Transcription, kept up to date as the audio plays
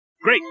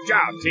Great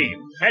job,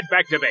 team. Head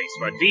back to base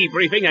for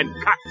debriefing and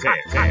cocktail.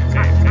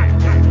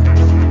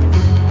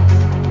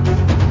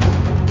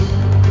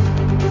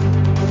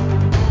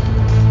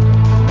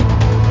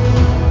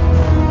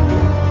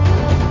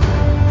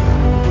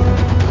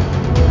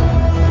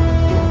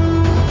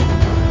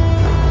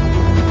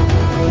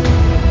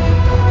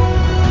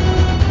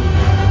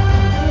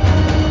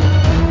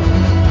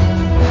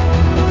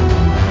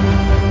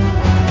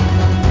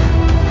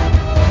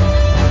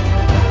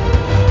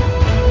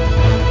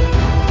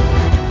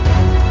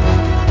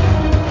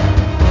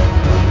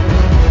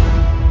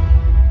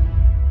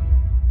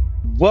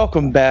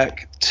 Welcome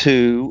back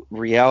to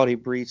Reality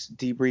Briefs,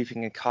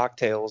 Debriefing and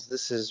Cocktails.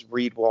 This is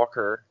Reed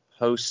Walker,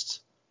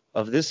 host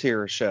of this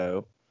here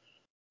show,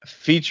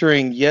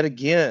 featuring yet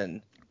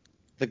again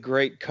the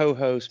great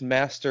co-host,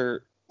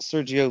 Master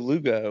Sergio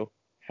Lugo.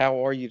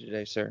 How are you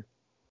today, sir?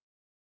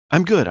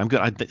 I'm good.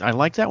 I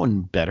like that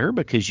one better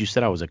because you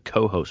said I was a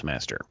co-host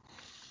master.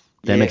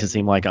 That makes it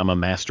seem like I'm a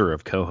master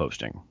of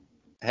co-hosting.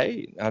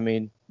 Hey, I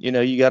mean,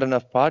 you got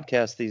enough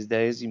podcasts these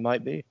days, you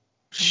might be.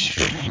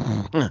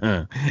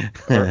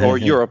 or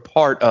you're a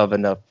part of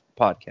enough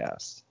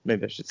podcasts.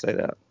 Maybe I should say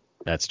that.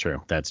 That's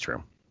true.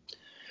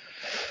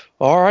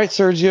 All right,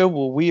 Sergio.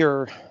 Well, we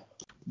are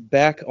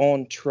back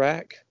on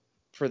track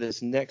for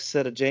this next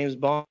set of James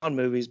Bond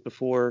movies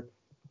before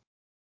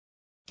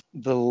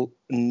the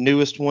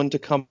newest one to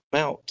come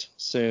out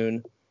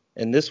soon.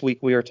 And this week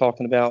we are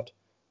talking about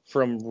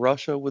From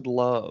Russia with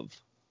Love.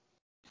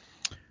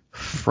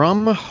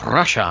 From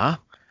Russia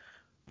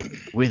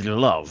with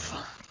Love.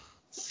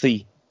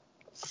 See.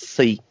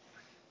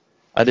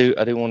 I do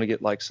want to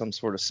get like some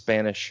sort of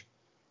Spanish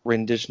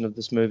rendition of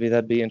this movie.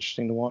 That'd be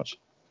interesting to watch.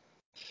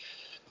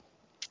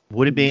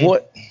 Would it be?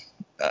 What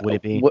would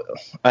it be?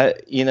 I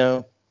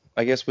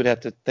guess we'd have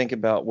to think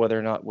about whether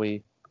or not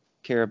we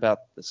care about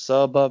the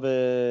sub of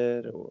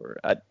it, or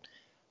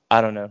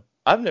I don't know.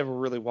 I've never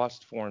really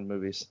watched foreign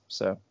movies,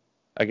 so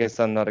I guess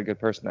I'm not a good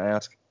person to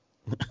ask.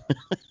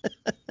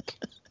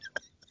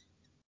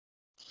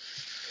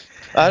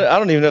 I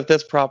don't even know if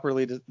that's proper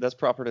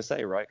to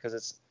say, right?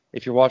 Because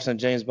if you're watching a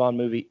James Bond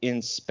movie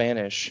in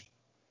Spanish,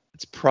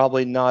 it's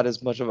probably not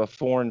as much of a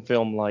foreign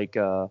film like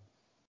what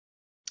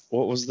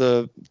was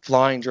the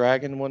Flying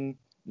Dragon one?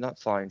 Not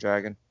Flying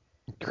Dragon.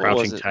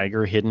 Crouching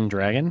Tiger, Hidden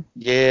Dragon?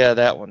 Yeah,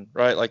 that one,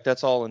 right? Like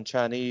that's all in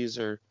Chinese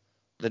or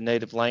the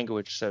native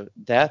language. So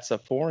that's a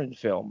foreign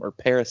film, or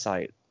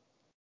Parasite.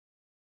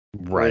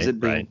 Right. Or is it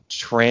being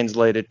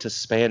translated to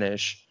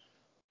Spanish?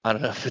 I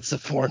don't know if it's a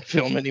foreign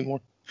film anymore.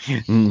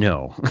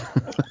 No.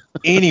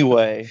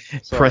 Anyway,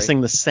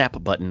 pressing the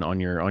SAP button on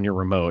your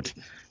remote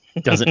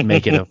doesn't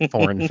make it a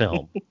foreign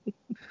film.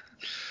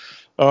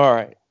 All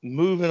right,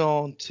 moving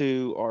on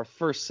to our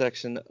first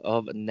section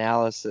of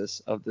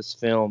analysis of this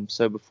film.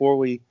 So before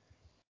we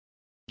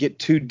get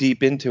too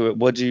deep into it,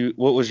 what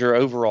was your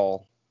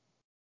overall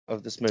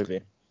of this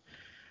movie?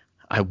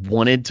 I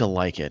wanted to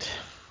like it.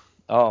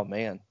 Oh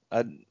man,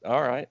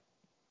 all right.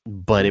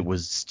 But it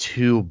was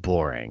too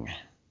boring.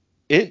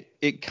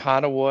 It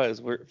kind of was.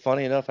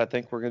 Funny enough, I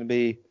think we're going to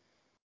be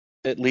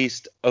at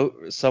least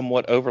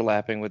somewhat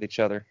overlapping with each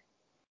other,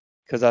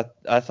 because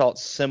I thought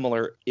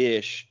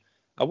similar-ish.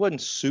 I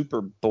wasn't super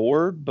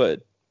bored,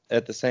 but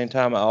at the same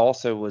time, I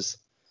also was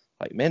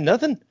like, man,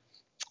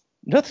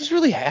 nothing's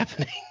really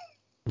happening.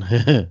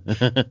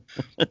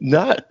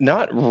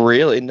 Not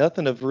really,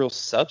 nothing of real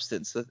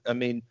substance. I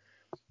mean,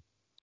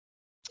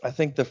 I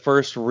think the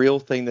first real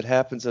thing that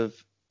happens of,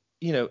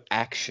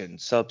 action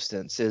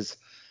substance is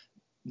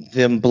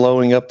them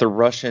blowing up the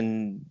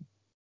Russian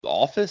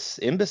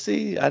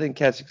embassy. I didn't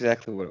catch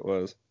exactly what it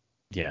was.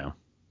 Yeah.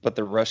 But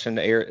the Russian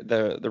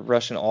the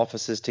Russian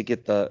offices to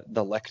get the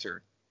Lecter.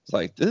 It's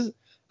like this.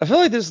 I feel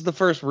like this is the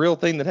first real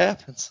thing that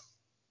happens.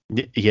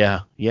 Yeah.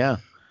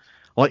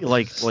 Like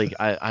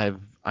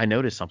I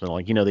noticed something,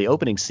 like, the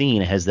opening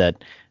scene has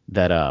that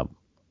the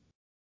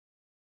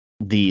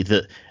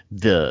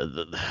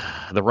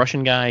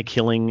Russian guy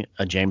killing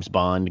a James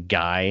Bond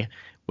guy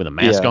with a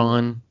mask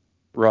on.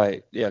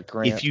 Right. Yeah.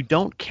 Grant. If you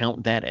don't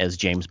count that as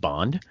James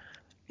Bond,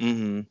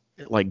 mm-hmm.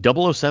 like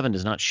 007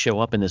 does not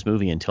show up in this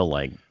movie until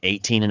like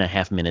 18 and a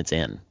half minutes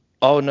in.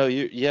 Oh no,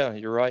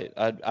 you're right.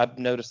 I've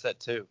noticed that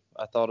too.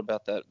 I thought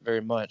about that very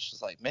much.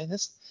 It's like, man,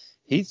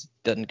 he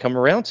doesn't come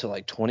around till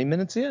like 20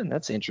 minutes in.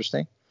 That's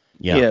interesting.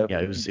 Yeah,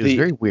 it was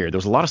very weird. There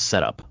was a lot of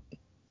setup.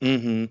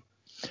 Mm-hmm.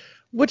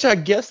 Which I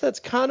guess that's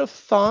kind of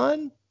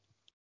fun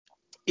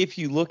if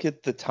you look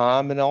at the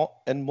time and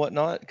all and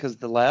whatnot, because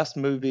the last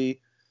movie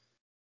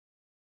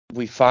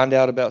we find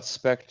out about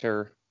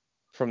Spectre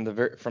from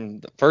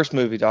the first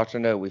movie, Dr.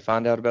 No, we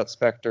find out about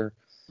Spectre.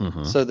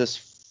 Mm-hmm. So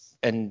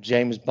and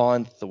James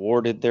Bond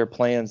thwarted their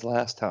plans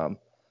last time.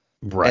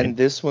 Right. And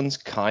this one's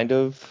kind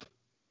of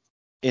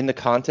in the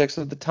context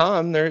of the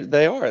time.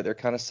 They're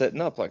kind of setting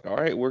up like, all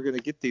right, we're going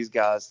to get these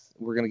guys.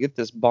 We're going to get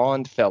this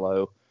Bond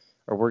fellow,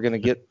 or we're going to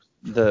get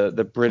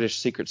the British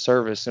Secret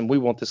Service, and we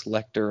want this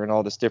Lecter and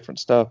all this different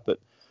stuff. But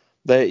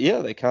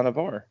they kind of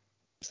are.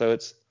 So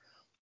it's,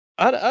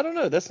 I don't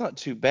know. That's not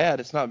too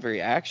bad. It's not very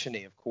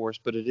actiony, of course,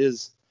 but it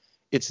is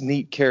it's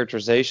neat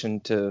characterization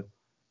to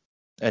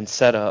and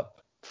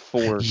setup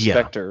for Yeah.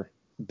 Spectre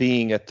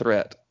being a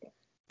threat,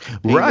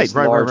 being Right, this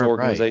right, right, large right, right.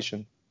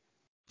 organization.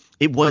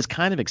 It was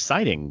kind of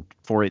exciting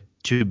for it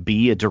to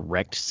be a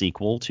direct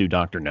sequel to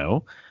Doctor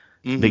No.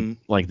 Hmm.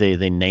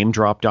 They name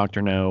drop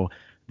Doctor No.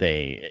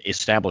 They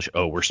establish,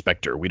 oh, we're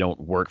Spectre. We don't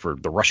work for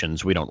the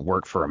Russians. We don't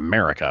work for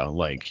America.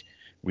 Like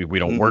we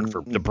don't work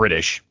for the Hmm.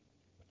 British.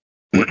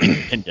 We're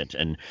independent,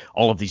 and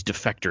all of these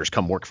defectors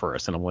come work for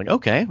us. And I'm like,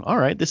 okay, all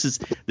right, this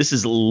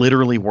is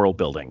literally world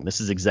building.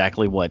 This is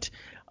exactly what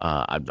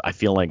I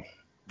feel like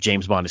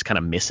James Bond is kind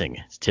of missing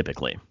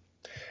typically.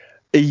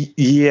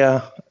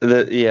 Yeah,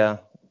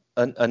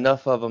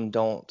 enough of them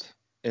don't,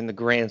 in the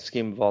grand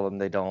scheme of all of them,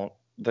 they don't.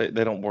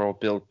 They don't world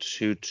build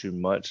too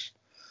much.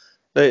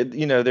 They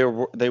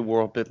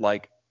world build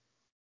like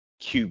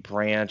Q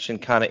Branch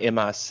and kind of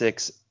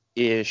MI6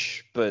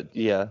 ish, but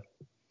yeah.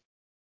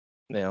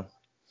 Yeah.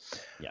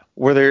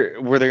 Were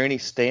there any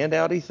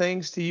standouty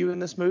things to you in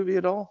this movie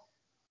at all?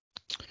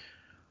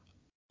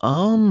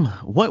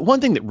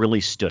 One thing that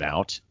really stood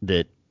out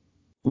that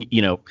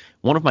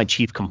one of my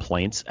chief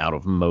complaints out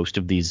of most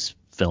of these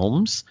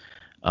films,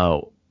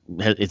 uh,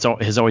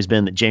 has always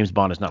been that James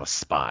Bond is not a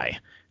spy.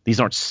 These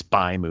aren't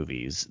spy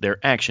movies; they're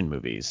action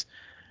movies.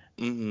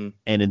 Hmm.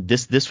 And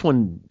this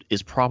one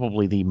is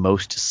probably the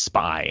most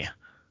spy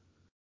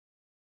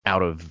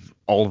out of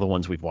all of the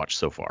ones we've watched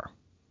so far,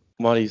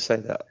 Why do you say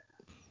that?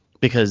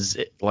 because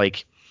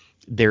like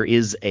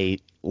there's a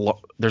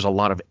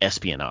lot of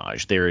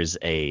espionage. There is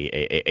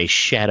a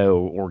shadow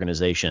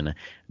organization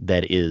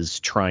that is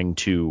trying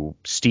to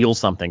steal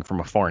something from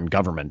a foreign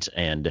government,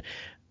 and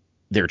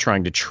they're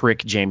trying to trick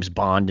James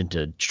Bond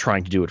into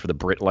trying to do it for the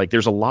Brit. Like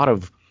there's a lot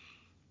of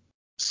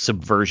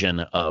subversion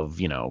of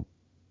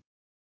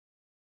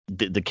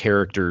the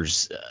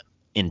character's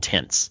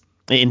intent.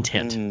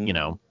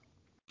 Hmm.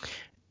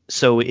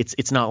 So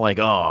it's not like,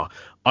 oh,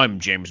 I'm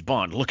James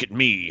Bond, look at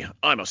me,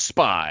 I'm a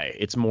spy.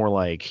 It's more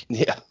like,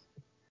 Yeah.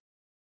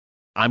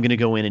 I'm gonna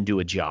go in and do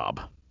a job.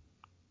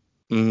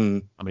 Hmm.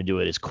 I'm gonna do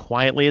it as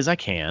quietly as I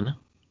can.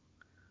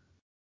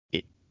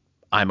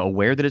 I'm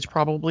aware that it's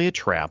probably a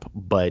trap,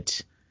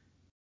 but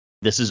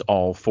this is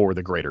all for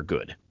the greater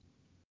good.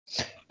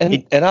 And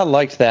It and I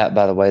liked that,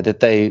 by the way,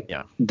 that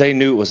Yeah, they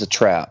knew it was a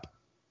trap.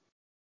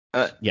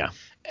 Uh, yeah,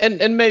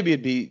 and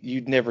maybe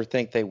you'd never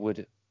think they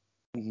would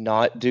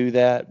not do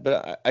that,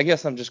 but I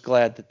guess I'm just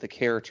glad that the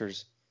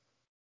characters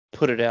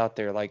put it out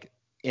there, like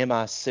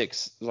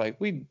MI6, like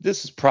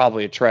this is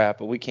probably a trap,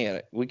 but we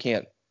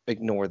can't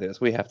ignore this.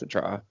 We have to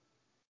try.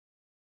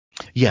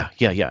 yeah,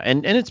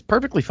 and it's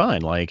perfectly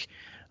fine. Like,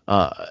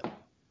 uh,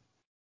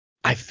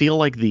 I feel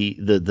like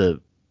the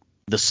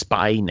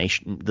spy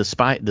nation,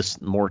 this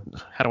more,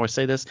 how do I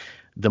say this?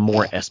 The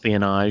more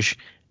espionage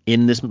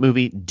in this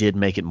movie did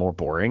make it more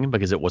boring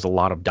because it was a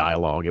lot of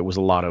dialogue. It was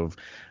a lot of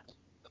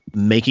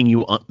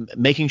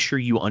making sure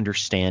you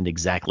understand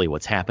exactly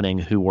what's happening,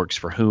 who works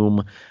for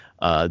whom.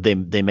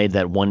 They made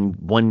that one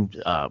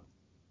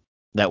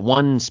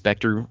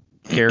Spectre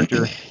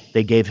character.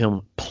 They gave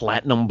him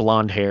platinum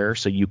blonde hair,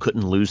 so you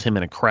couldn't lose him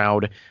in a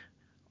crowd.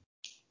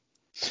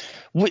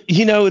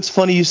 It's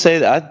funny you say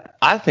that.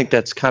 I think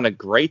that's kind of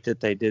great that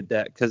they did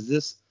that,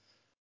 because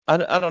I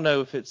don't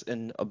know if it's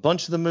in a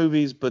bunch of the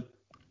movies, but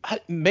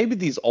maybe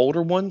these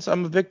older ones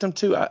I'm a victim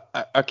to.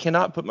 I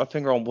cannot put my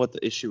finger on what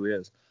the issue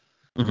is.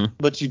 Hmm.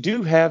 But you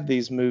do have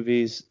these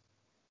movies,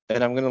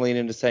 and I'm going to lean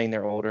into saying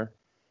they're older,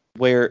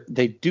 where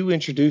they do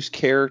introduce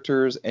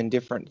characters and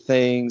different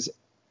things,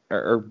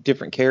 or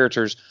different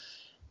characters,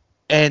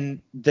 and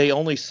they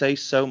only say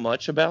so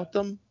much about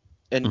them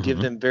and give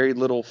Hmm. them very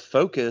little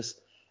focus.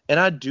 And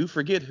I do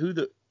forget who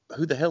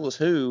the hell is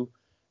who,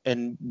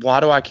 and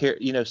why do I care?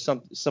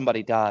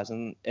 Somebody dies,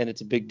 and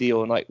it's a big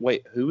deal, and like,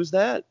 wait, who is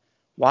that?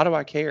 Why do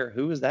I care?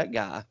 Who is that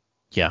guy?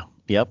 Yeah.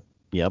 Yep.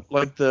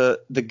 Like the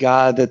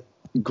guy that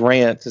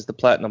Grant is, the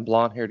platinum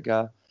blonde haired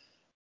guy.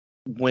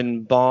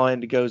 When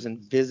Bond goes and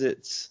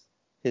visits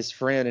his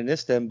friend in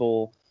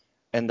Istanbul,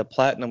 and the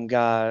platinum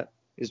guy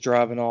is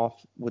driving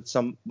off with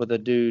a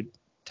dude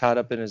tied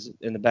up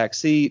in the back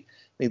seat.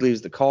 He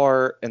leaves the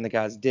car, and the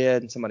guy's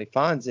dead, and somebody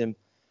finds him.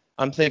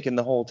 I'm thinking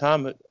the whole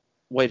time,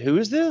 wait, who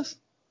is this?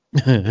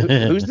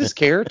 Who's this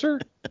character?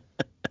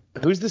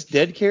 Who's this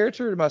dead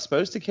character? Am I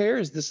supposed to care?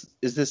 Is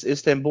this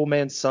Istanbul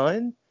man's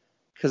son?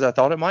 Because I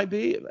thought it might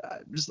be.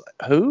 Just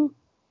who?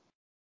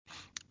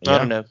 I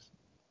don't Yeah. know.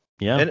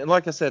 Yeah. And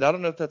like I said, I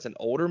don't know if that's an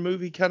older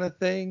movie kind of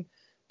thing,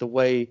 the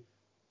way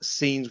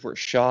scenes were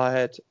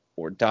shot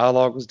or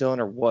dialogue was done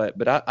or what,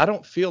 but I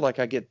don't feel like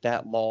I get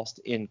that lost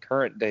in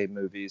current day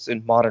movies,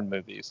 in modern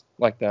movies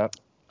like that.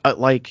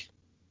 Like,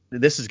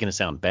 this is gonna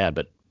sound bad,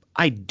 but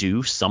I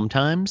do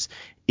sometimes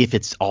if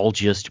it's all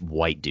just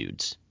white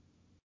dudes.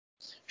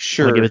 Like if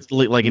Sure. it's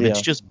Yeah.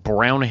 just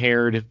brown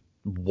haired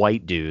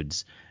white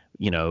dudes,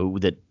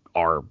 that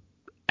are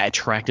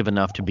attractive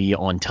enough to be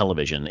on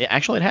television.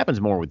 Actually, it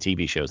happens more with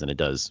TV shows than it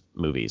does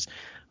movies.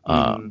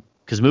 Hmm.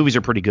 Because movies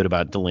are pretty good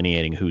about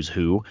delineating who's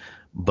who.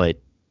 But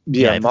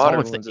Yeah, yeah,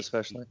 modern ones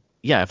especially.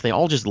 if they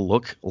all just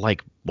look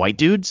like white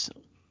dudes,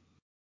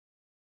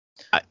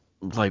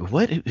 like,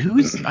 what?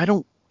 Who's? I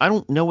don't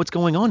know what's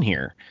going on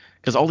here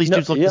because all these No,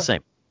 dudes look the yeah,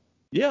 same.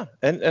 yeah,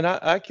 and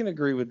I can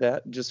agree with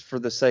that just for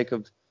the sake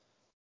of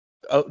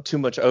too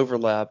much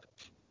overlap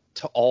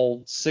to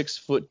all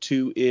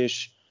 6'2"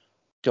 ish,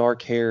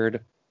 dark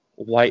haired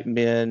white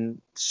men,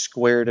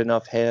 squared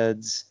enough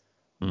heads,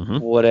 Hmm.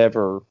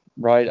 whatever,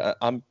 right?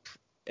 And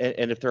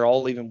if they're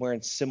all even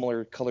wearing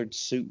similar colored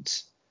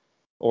suits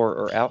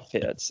or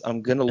outfits,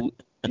 I'm gonna,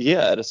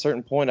 yeah, at a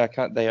certain point,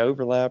 they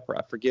overlap, or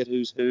I forget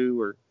who's who,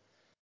 or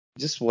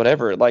just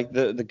whatever. Like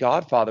the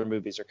Godfather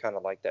movies are kind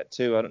of like that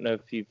too. I don't know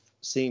if you've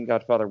seen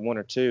Godfather 1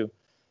 or 2.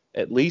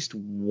 At least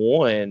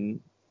one,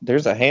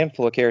 there's a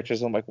handful of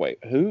characters. I'm like, wait,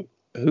 who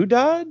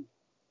died?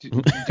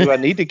 Do I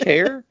need to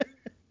care?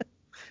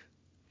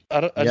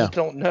 I Yeah, just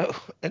don't know.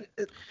 And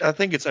I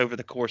think it's over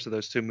the course of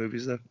those two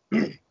movies though.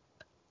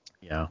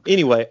 yeah,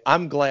 Anyway,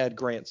 I'm glad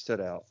Grant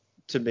stood out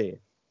to me.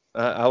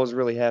 I was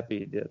really happy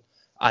he did.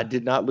 I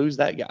did not lose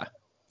that guy.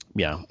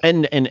 yeah.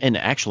 And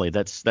actually,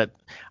 that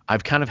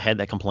I've kind of had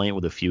that complaint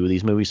with a few of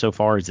these movies so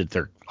far is that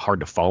they're hard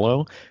to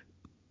follow.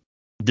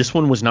 This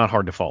one was not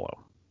hard to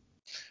follow.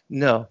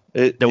 No,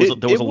 There was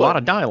it a lot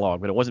was. of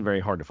dialogue, but it wasn't very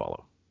hard to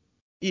follow.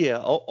 Yeah,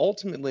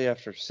 ultimately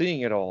after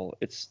seeing it all,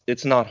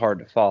 it's not hard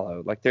to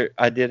follow. Like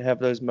I did have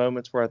those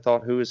moments where I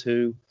thought who is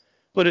who,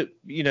 but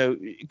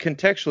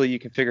contextually you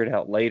can figure it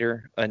out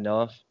later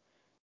enough.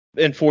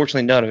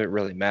 Unfortunately, none of it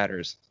really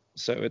matters.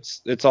 So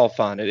it's all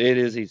fine. It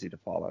is easy to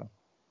follow.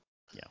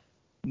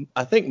 Yeah.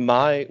 I think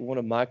my one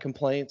of my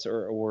complaints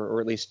or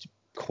at least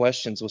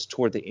questions was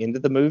toward the end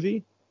of the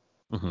movie.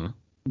 Hmm.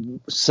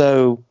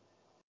 So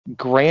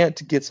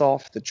Grant gets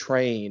off the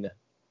train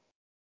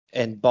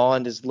and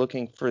Bond is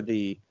looking for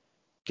the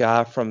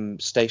guy from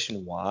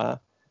Station Y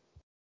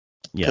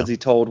Yeah. because he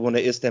told one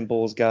of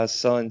Istanbul's guy's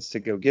sons to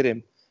go get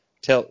him,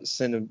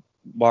 send a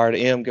wire to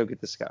him, go get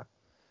this guy.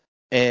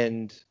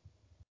 And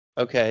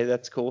okay,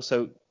 that's cool.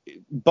 So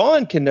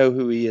Bond can know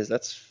who he is.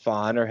 That's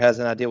fine, or has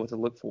an idea what to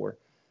look for.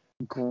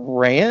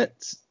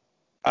 Grant,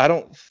 I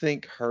don't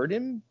think heard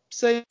him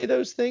say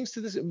those things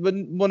to this. But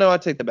well, no, I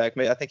take that back.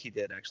 I think he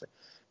did actually.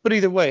 But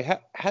either way,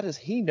 how does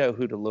he know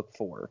who to look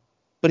for?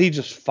 But he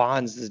just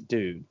finds this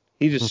dude.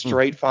 He just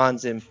straight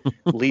finds him,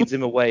 leads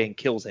him away, and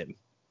kills him,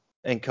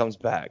 and comes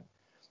back.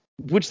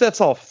 Which that's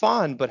all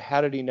fine, but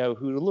how did he know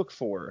who to look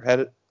for?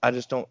 I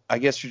just don't. I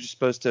guess you're just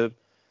supposed to.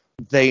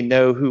 They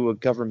know who a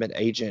government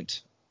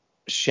agent,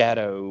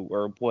 shadow,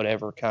 or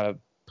whatever kind of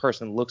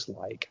person looks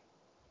like.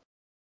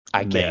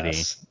 I Maybe.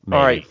 guess. All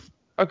right. Maybe.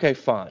 Okay,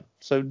 fine.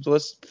 So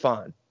let's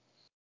fine.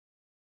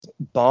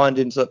 Bond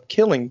ends up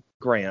killing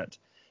Grant,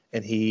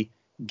 and he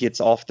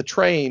gets off the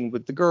train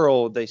with the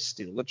girl. They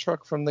steal the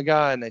truck from the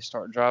guy, and they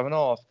start driving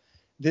off.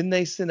 Then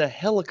they send a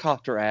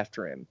helicopter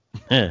after him.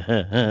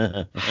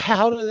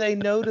 How do they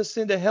know to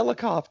send a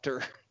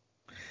helicopter?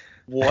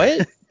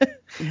 What?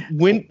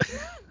 When?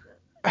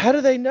 How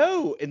do they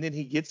know? And then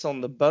he gets on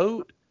the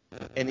boat,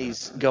 and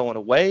he's going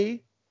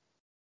away.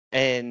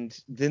 And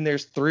then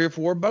there's 3 or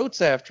 4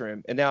 boats after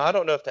him. And now I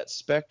don't know if that's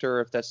Spectre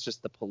or if that's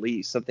just the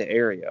police of the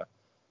area.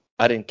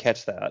 I didn't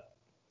catch that.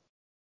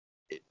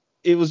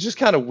 It was just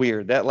kind of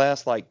weird. That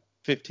last like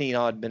 15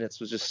 odd minutes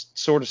was just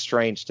sort of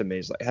strange to me.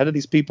 It's like, how do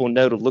these people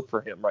know to look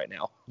for him right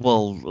now?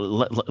 Well,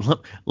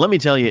 let me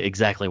tell you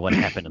exactly what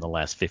happened in the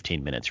last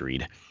 15 minutes,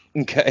 Reed.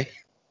 Okay.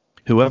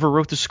 Whoever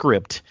wrote the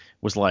script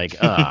was like,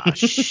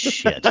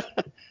 shit,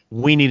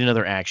 we need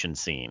another action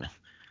scene.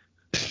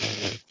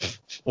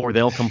 Or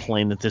they'll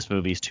complain that this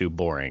movie's too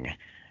boring.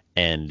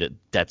 And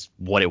that's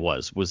what it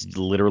was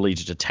literally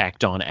just a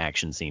tacked on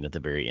action scene at the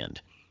very end.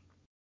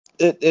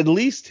 At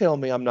least tell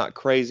me I'm not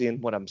crazy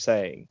in what I'm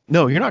saying.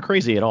 No, you're not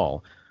crazy at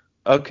all.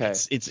 Okay.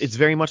 It's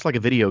very much like a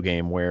video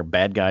game where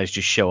bad guys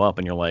just show up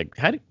and you're like,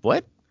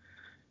 what?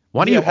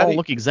 Why do Yeah, you all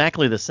look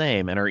exactly the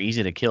same and are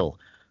easy to kill?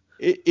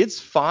 it's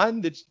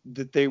fine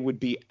that they would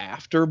be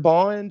after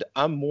Bond.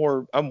 I'm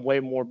way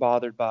more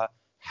bothered by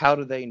how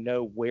do they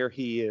know where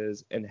he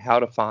is and how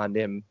to find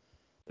him.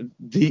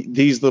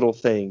 These little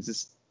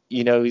things.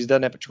 He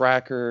doesn't have a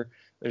tracker.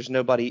 There's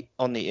nobody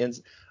on the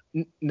ends.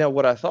 Now,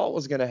 what I thought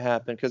was going to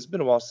happen, because it's been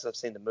a while since I've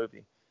seen the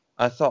movie,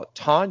 I thought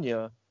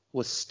Tanya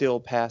was still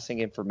passing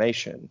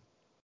information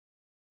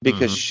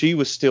because Hmm. she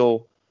was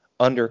still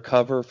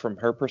undercover from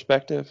her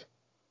perspective,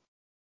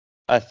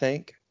 I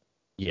think.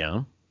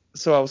 Yeah.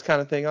 So I was kind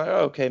of thinking, like,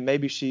 oh, okay,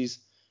 maybe she's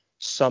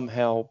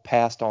somehow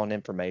passed on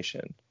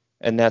information,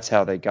 and that's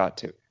how they caught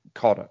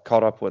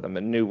up with him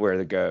and knew where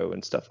to go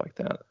and stuff like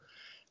that.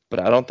 But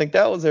I don't think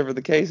that was ever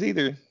the case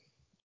either.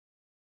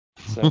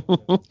 So,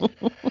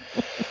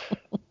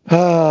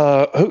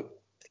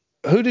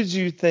 who did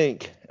you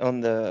think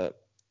on the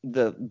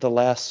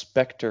last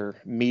Spectre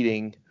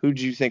meeting? Who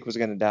did you think was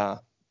going to die,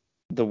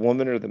 the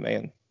woman or the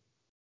man?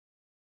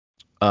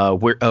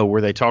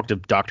 Where they talked to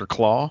Dr.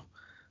 Claw?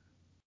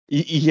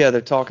 Yeah,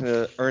 they're talking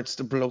to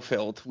Ernst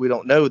Blofeld. We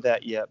don't know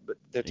that yet, but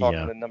they're talking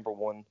Yeah. to number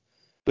one.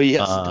 But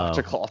yes, Dr.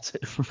 Uh, Claw too,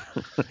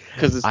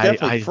 because it's I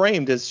definitely I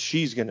framed as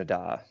she's going to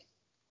die.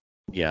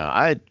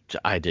 yeah,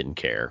 I didn't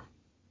care.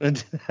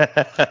 Like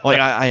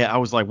I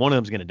was like, one of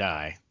them's gonna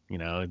die. You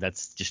know,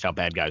 that's just how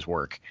bad guys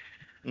work.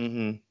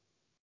 Mm-hmm.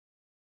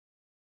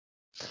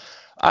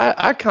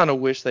 I kind of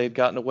wish they had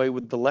gotten away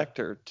with the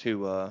Lecter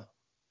to,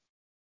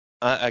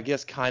 I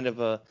guess, kind of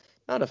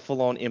not a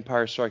full-on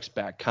Empire Strikes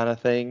Back kind of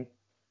thing,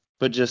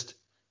 but just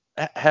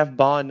have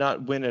Bond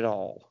not win it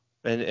all,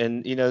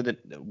 and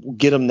that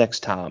get him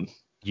next time.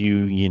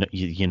 You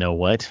know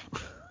what?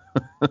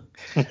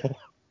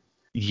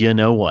 You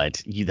know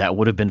what? That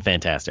would have been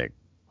fantastic.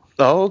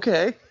 Oh,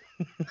 okay.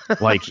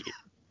 Like,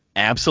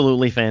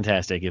 absolutely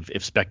fantastic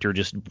if Spectre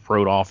just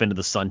rode off into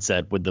the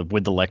sunset with the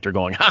Lecter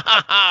going, ha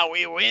ha ha,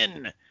 we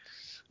win.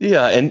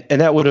 Yeah, and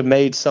that would have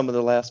made some of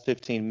the last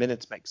 15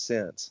 minutes make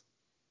sense.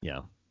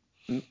 Yeah.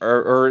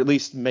 Or at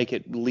least make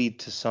it lead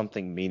to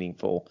something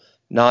meaningful,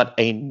 not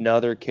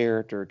another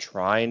character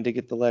trying to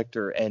get the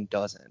Lecter and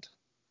doesn't.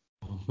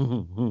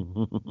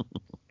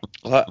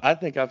 Well, I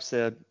think I've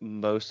said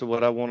most of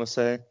what I want to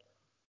say.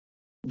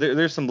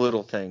 There's some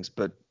little things,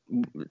 but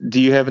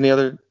do you have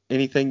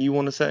anything you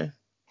want to say?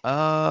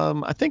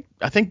 I think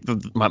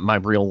my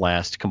real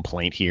last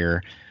complaint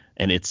here,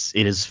 and it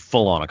is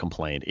full on a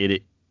complaint.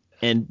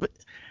 But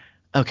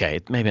okay,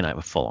 maybe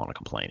not full on a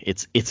complaint.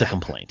 It's a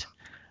complaint.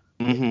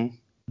 Mm-hmm.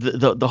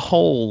 The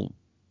whole,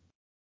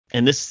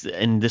 and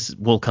this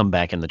will come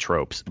back in the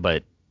tropes,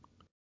 but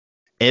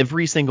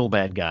every single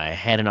bad guy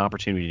had an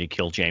opportunity to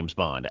kill James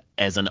Bond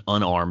as an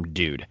unarmed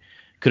dude.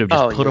 Could have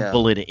just put a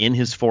bullet in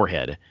his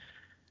forehead,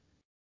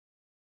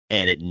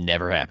 and it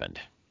never happened.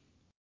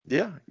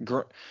 Yeah,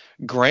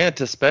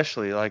 Grant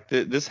especially. Like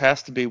this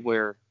has to be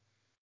where,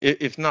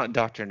 if not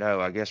Dr. No,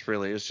 I guess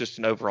really it's just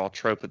an overall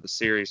trope of the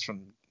series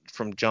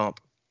from Jump.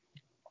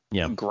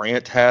 Yeah.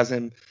 Grant has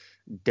him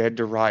dead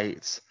to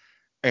rights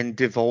and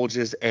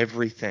divulges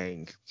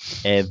everything.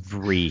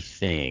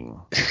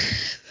 Everything.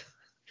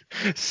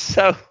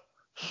 So,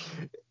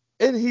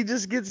 and he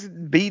just gets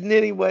beaten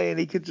anyway, and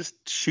he could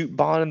just shoot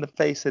Bond in the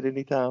face at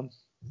any time.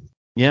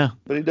 Yeah.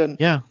 But he doesn't.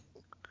 Yeah.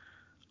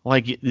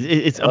 Like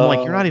I'm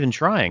like, you're not even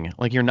trying.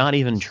 Like, you're not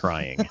even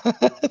trying.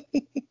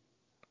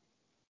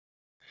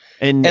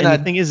 And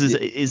the thing is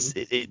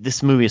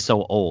this movie is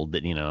so old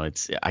that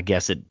I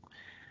guess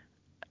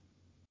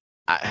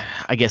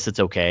it's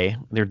okay.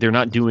 They're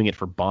not doing it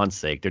for Bond's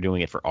sake. They're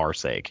doing it for our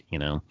sake.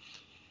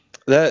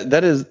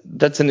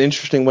 That's an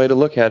interesting way to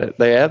look at it.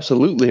 They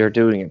absolutely are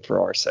doing it for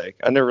our sake.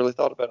 I never really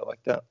thought about it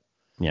like that.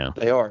 Yeah.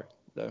 They are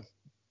though.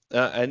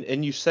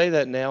 And you say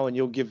that now, and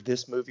you'll give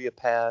this movie a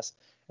pass,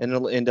 and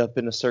it'll end up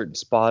in a certain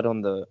spot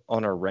on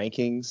our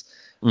rankings.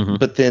 Mm-hmm.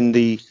 But then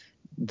the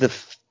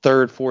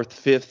third, fourth,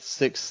 fifth,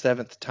 sixth,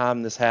 seventh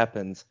time this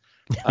happens,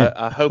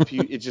 I hope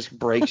it just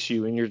breaks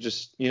you, and you're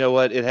just, you know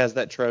what? It has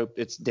that trope.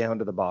 It's down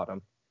to the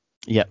bottom.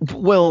 Yeah.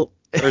 Well,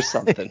 or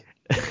something.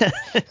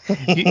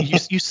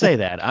 you say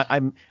that.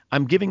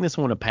 I'm giving this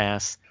one a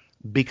pass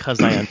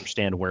because I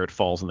understand where it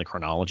falls in the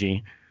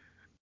chronology.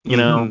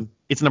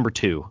 It's number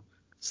 2,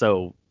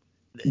 so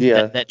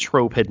that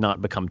trope had not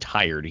become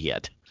tired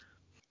yet.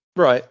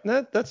 Right.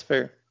 That's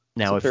fair.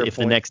 Now, if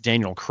the next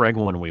Daniel Craig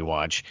one we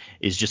watch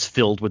is just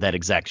filled with that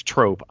exact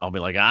trope, I'll be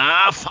like,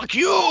 fuck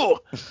you.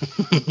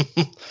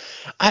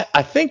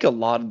 I think a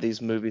lot of these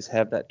movies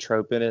have that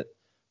trope in it,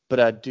 but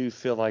I do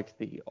feel like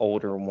the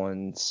older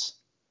ones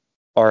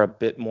are a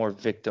bit more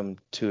victim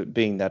to it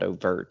being that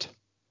overt.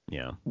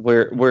 Yeah.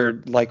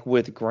 Where like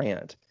with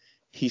Grant,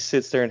 he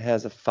sits there and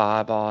has a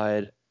 5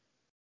 odd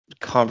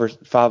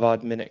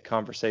minute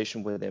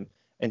conversation with him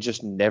and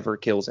just never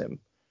kills him.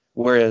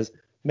 Whereas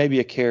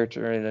maybe a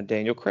character in a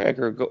Daniel Craig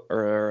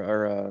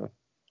or a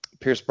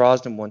Pierce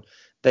Brosnan one,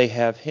 they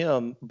have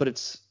him, but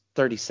it's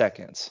 30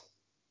 seconds.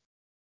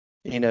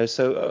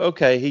 So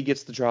okay, he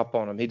gets the drop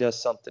on him. He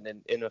does something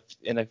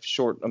in a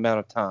short amount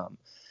of time.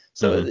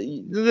 So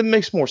that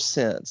makes more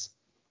sense.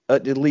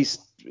 At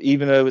least,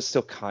 even though it's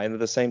still kind of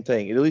the same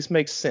thing, it at least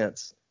makes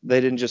sense.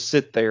 They didn't just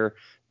sit there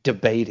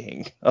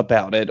debating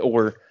about it,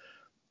 or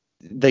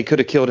they could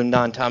have killed him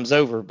 9 times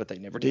over, but they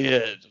never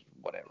did.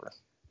 Whatever.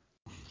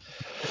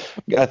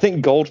 I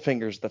think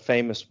Goldfinger's the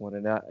famous one,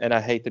 and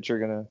I hate that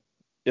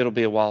it'll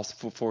be a while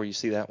before you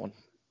see that one.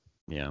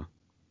 Yeah.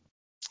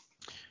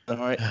 All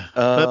right.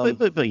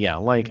 But yeah,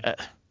 like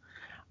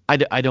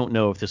I don't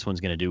know if this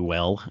one's going to do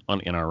well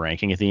in our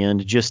ranking at the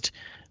end. Just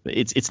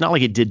it's not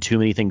like it did too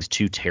many things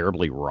too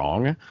terribly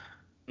wrong.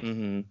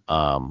 Mm-hmm.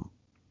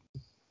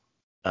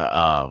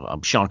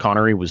 Sean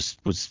Connery was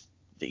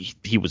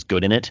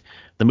good in it.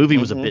 The movie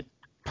was a bit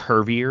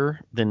pervier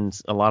than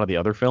a lot of the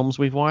other films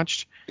we've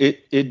watched.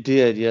 It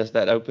did, yes.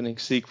 That opening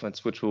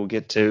sequence, which we'll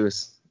get to,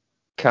 is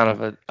kind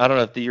of I don't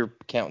know if you're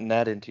counting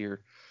that into your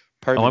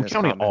perviness. I'm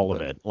counting all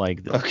of it.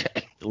 Like,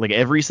 okay. Like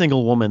every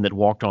single woman that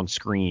walked on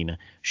screen,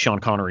 Sean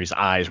Connery's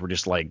eyes were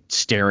just like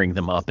staring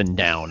them up and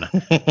down.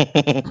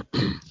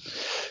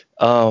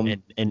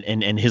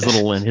 And his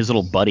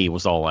little buddy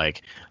was all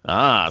like,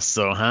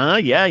 so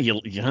yeah,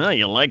 you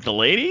like the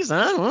ladies,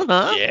 huh?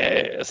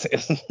 Yes.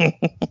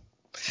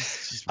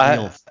 It's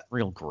just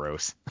real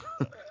gross.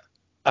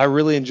 I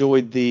really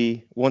enjoyed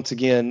once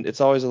again,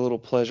 it's always a little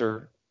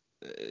pleasure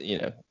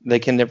they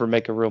can never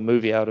make a real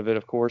movie out of it,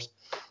 of course.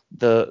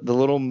 The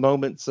little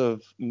moments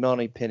of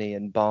Moneypenny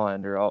and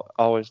Bond I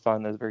always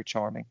find those very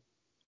charming.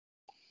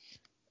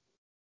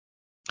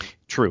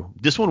 True.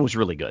 This one was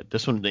really good.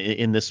 This one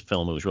in this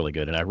film it was really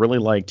good, and I really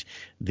liked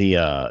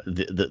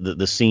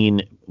the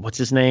scene. What's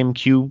his name?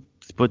 Q,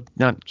 but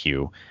not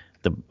Q.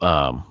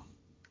 The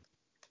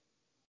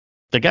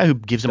guy who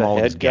gives him The all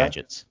of his head guy?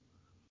 gadgets.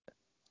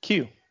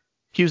 Q.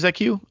 Q, is that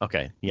Q?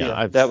 Okay.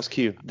 Yeah. That was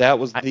Q. That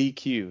was the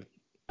Q.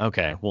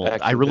 Okay. Well, I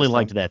Actually, really this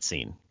liked time. that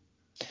scene.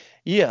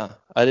 Yeah,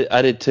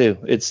 I did too.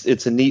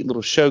 It's a neat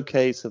little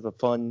showcase of a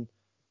fun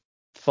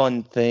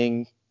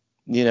thing.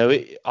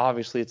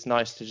 Obviously it's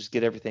nice to just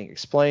get everything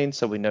explained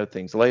so we know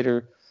things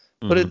later.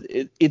 But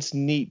Hmm. it's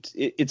neat.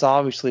 It's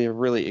obviously a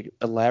really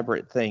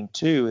elaborate thing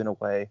too, in a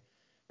way,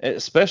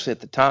 especially at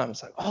the time.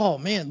 It's like, oh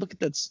man, look at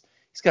that.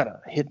 He's got a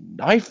hidden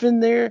knife in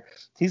there.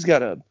 He's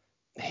got a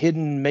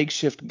hidden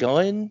makeshift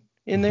gun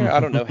in there. I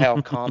don't know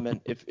how common,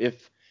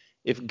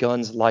 if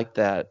guns like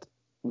that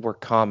were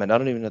common. I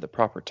don't even know the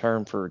proper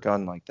term for a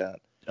gun like that,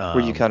 where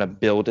you um, kind of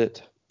build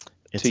it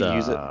it's to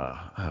use it.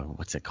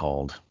 what's it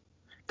called?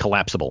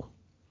 Collapsible.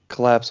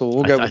 Collapsible.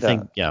 We'll go I with that.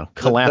 think yeah, That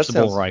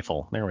collapsible sounds,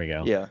 rifle. There we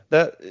go. yeah,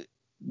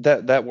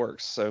 that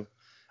works. So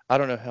I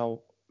don't know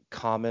how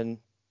common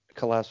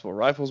collapsible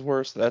rifles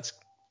were, so that's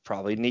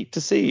probably neat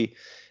to see.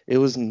 It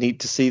was neat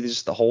to see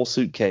just the whole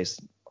suitcase.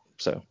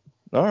 So,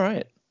 all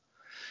right.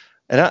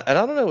 And I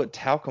don't know what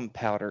talcum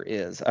powder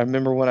is. I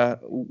remember when I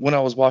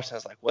was watching, I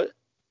was like,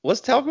 what's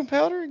talcum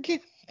powder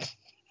again?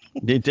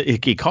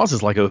 It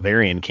causes like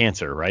ovarian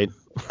cancer, right?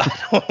 I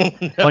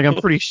don't Like I'm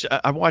know. pretty sure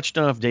I watched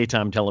enough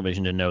daytime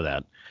television to know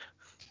that.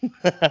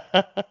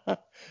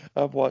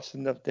 I've watched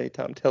enough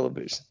daytime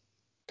television.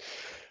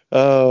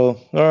 Oh,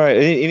 all right.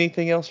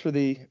 Anything else for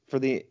the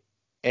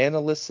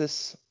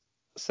analysis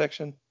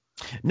section?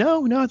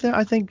 No, no,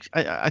 I think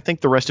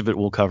the rest of it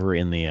we'll cover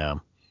in the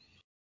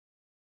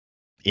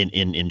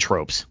in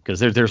tropes because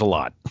there's a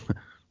lot.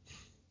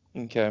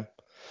 Okay.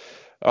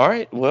 All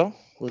right. Well,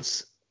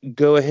 let's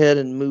go ahead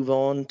and move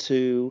on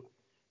to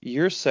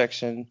your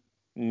section,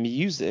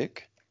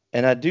 music.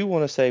 And I do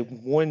want to say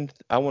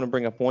I want to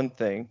bring up one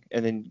thing,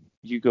 and then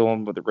you go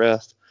on with the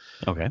rest.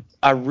 Okay.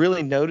 I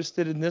really noticed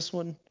it in this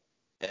one.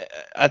 Uh,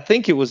 I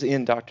think it was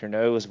in Doctor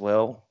No as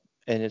well,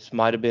 and it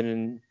might have been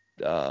in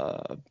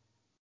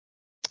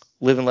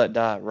Live and Let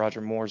Die,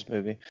 Roger Moore's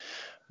movie.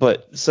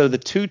 But so the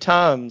two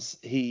times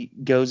he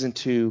goes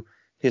into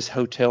his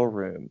hotel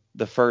room,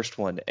 the first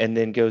one, and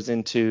then goes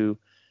into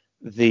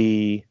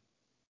the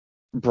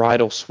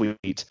bridal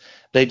suite,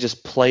 they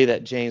just play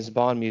that James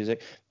Bond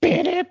music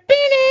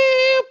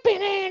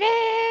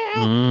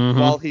Hmm.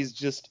 while he's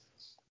just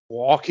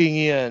walking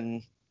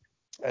in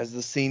as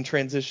the scene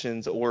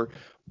transitions, or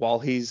while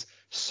he's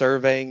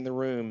surveying the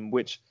room,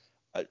 which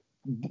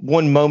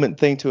one moment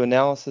thing to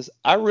analysis,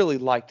 I really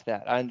liked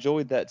that. I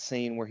enjoyed that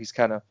scene where he's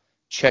kind of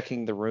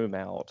checking the room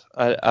out.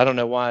 I don't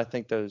know why I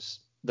think those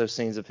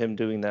scenes of him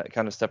doing that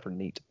kind of stuff are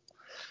neat.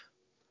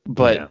 Yeah.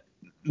 But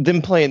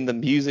them playing the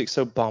music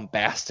so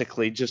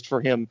bombastically just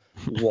for him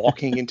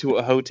walking into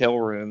a hotel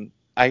room,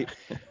 I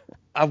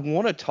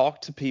want to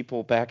talk to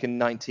people back in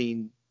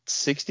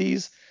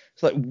 1960s.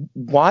 It's like,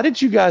 why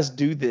did you guys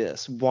do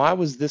this? Why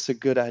was this a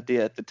good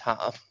idea at the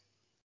time?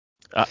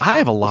 I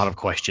have a lot of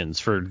questions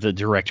for the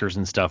directors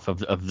and stuff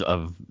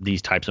of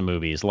these types of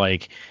movies.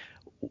 Like,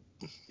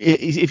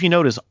 if you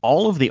notice,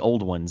 all of the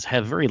old ones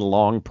have very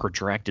long,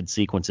 protracted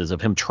sequences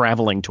of him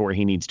traveling to where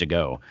he needs to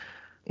go.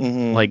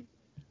 Hmm. Like,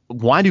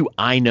 why do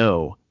I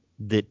know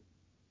that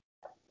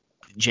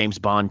James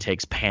Bond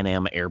takes Pan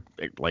Am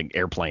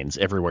airplanes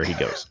everywhere he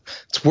goes?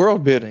 It's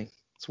world building.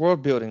 It's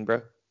world building,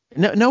 bro.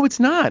 No, no, it's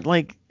not.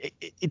 Like,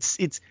 it's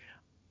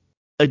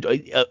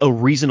a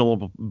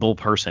reasonable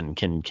person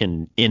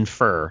can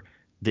infer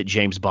that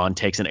James Bond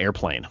takes an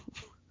airplane,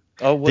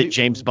 Oh, that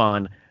James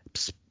Bond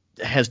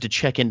has to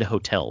check into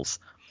hotels.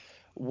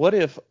 what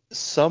if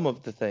some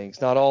of the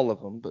things, not all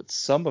of them, but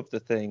some of the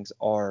things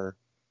are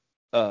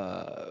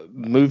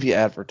movie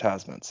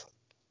advertisements?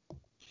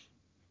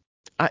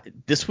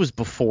 This was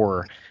before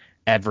Was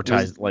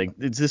advertised. Like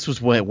this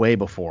was way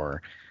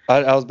before.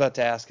 I was about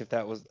to ask if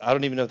that was, I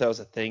don't even know if that was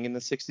a thing in the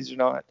 60s or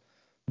not,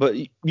 but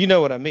you know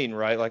what I mean,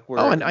 right? Like Oh,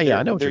 where and yeah, they're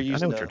I know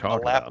using what you're a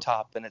talking about.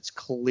 laptop and it's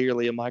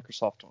clearly a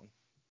Microsoft one.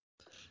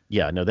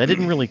 Yeah, no, that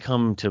didn't really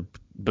come to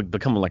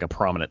become like a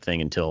prominent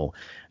thing until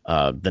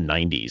the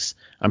 90s.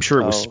 I'm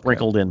sure it was Oh, okay.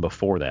 sprinkled in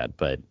before that,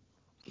 but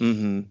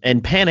Mm-hmm.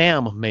 and Pan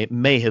Am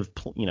may have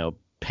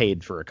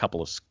paid for a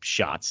couple of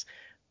shots,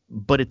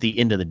 but at the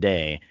end of the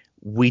day,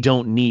 we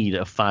don't need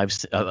a 5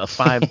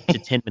 to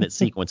 10 minute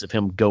sequence of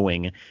him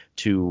going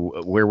to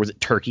where was it,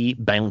 Turkey,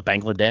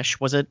 Bangladesh,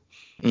 was it?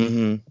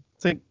 Mm-hmm.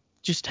 It's like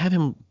just have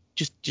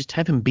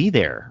him be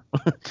there.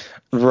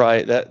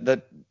 Right.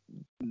 That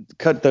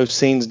cut those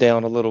scenes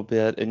down a little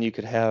bit, and you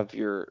could have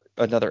your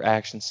another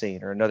action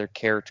scene or another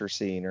character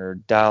scene or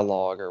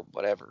dialogue or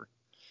whatever.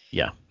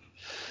 Yeah.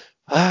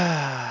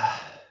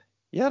 Ah,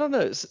 yeah, I don't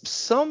know.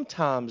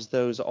 Sometimes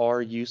those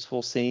are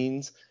useful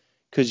scenes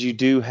because you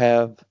do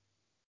have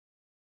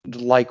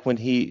like when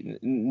he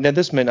now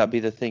this may not be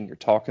the thing you're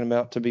talking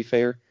about, to be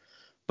fair,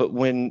 but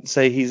when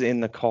say he's in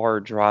the car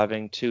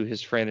driving to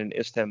his friend in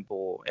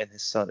Istanbul and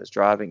his son is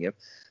driving him,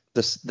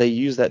 they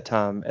use that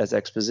time as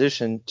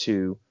exposition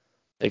to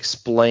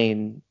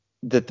explain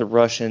that the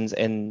Russians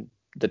and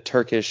the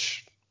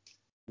Turkish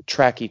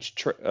track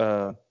each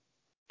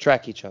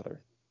other.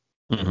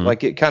 Hmm.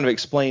 Like it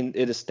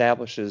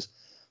establishes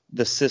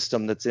the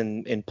system that's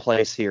in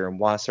place here and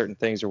why certain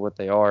things are what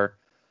they are.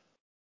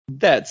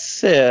 That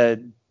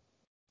said,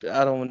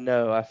 I don't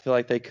know. I feel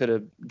like they could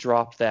have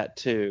dropped that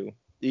too.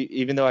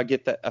 Even though I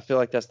get that, I feel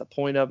like that's the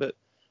point of it.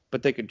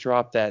 But they could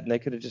drop that, and they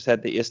could have just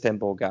had the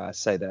Istanbul guy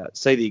say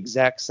the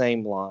exact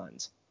same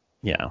lines.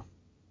 Yeah.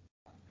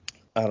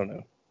 I don't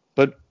know.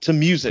 But to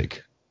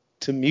music.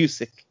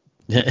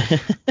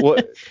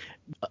 What?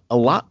 A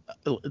lot.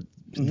 Mhm.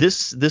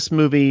 This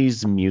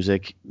movie's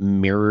music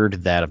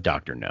mirrored that of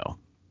Doctor No,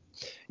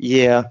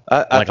 Yeah, I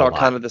like a thought lot.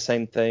 kind of the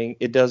same thing.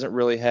 It doesn't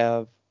really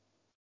have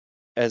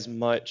as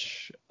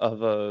much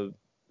of a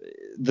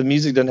the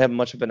music doesn't have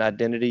much of an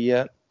identity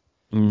yet.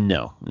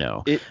 No,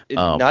 no. It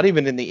Um, not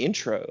even in the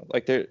intro.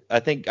 Like there, I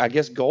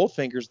guess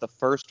Goldfinger's the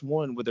first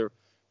one with a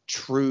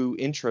true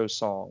intro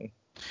song.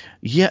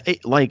 yeah,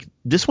 like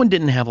this one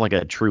didn't have like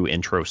a true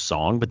intro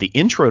song, but the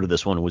intro to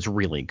this one was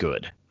really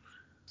good.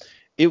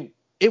 It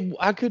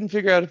I couldn't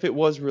figure out if it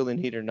was really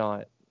neat or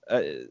not.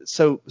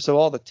 So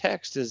all the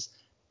text is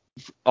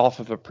off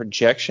of a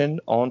projection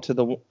onto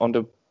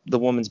the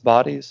woman's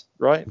bodies,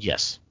 right?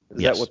 Yes, Is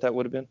that yes. what that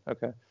would have been?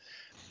 Okay.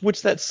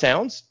 Which that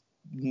sounds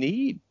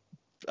neat.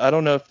 I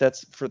don't know if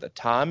that's for the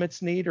time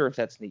it's neat or if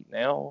that's neat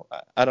now.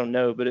 I don't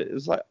know, but it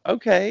was like,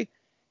 okay,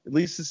 at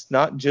least it's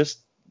not just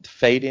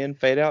fade in,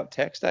 fade out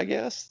text, I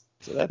guess.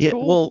 So that's Yeah,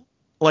 cool. well,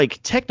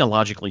 like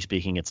technologically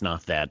speaking, it's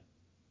not that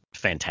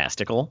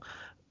fantastical,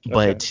 Okay.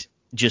 but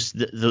just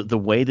the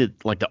way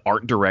that like the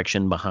art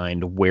direction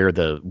behind where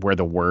the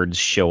words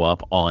show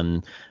up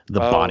on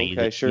the Oh, body, okay,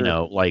 that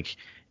sure. like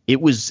it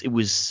was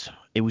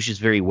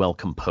just very well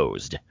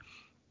composed.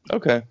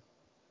 Okay. I can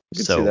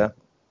see So that.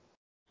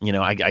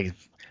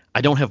 I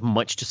don't have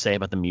much to say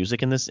about the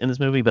music in this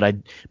movie, but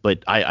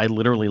I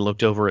literally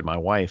looked over at my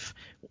wife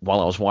while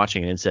I was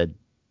watching it and said,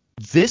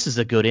 "This is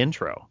a good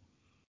intro,"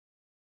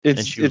 and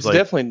she was It's like,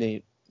 definitely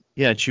neat.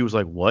 "Yeah," and she was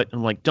like, "What?"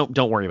 I'm like,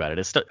 "Don't worry about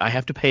it. I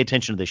have to pay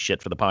attention to this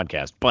shit for the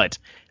podcast, but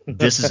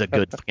this is a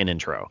good fucking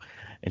intro."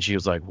 And she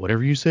was like,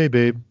 "Whatever you say,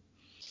 babe."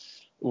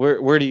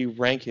 Where do you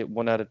rank it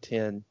 1 out of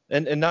 10?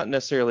 And not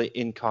necessarily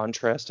in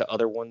contrast to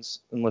other ones,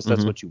 unless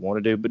that's Hmm. what you want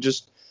to do, but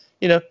just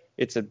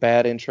it's a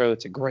bad intro,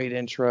 it's a great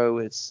intro,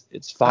 it's I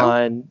would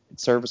fine,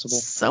 it's serviceable.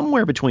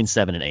 somewhere between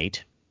 7 and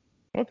 8.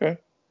 Okay.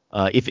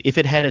 If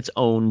it had its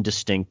own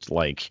distinct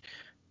like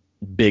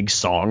big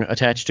song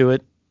attached to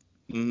it,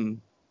 Mm.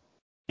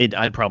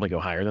 I'd probably go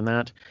higher than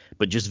that.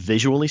 But just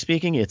visually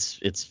speaking, it's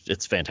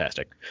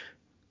fantastic.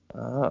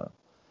 Ah.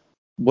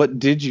 What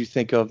did you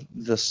think of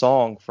the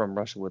song from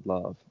Russia with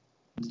Love?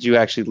 Did you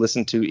actually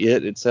listen to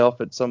it itself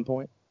at some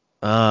point?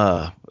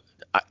 Uh,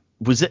 I,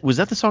 was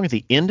that the song at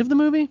the end of the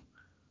movie?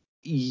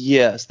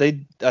 Yes,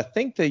 I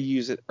think they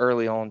use it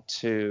early on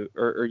too,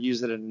 or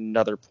use it at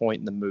another point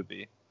in the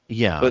movie,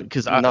 Yeah, but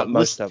because not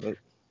most of it.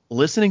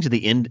 listening to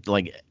the end,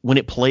 like when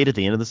it played at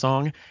the end of the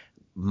song,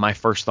 my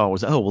first thought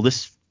was, oh well,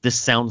 this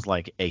sounds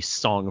like a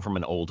song from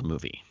an old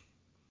movie.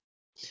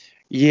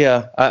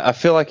 Yeah, I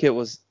feel like it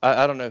was.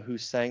 I don't know who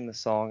sang the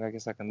song. I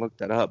guess I can look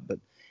that up, but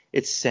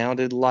it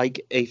sounded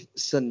like a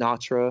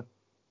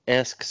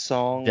Sinatra-esque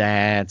song.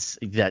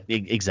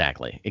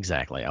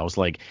 Exactly. I was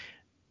like,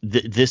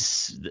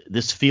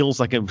 this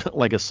feels like a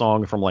like a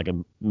song from like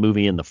a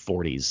movie in the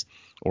 40s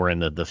or in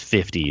the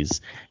 50s,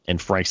 and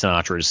Frank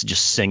Sinatra is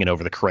just singing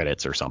over the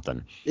credits or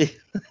something.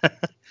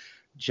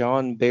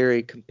 John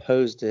Barry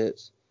composed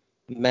it.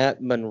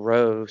 Matt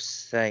Monroe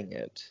sang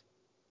it.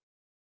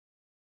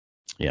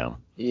 Yeah.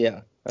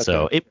 Yeah.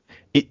 So Okay.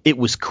 it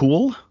was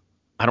cool.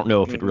 I don't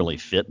know if it Hmm. really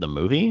fit the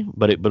movie,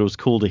 but it was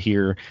cool to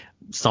hear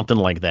something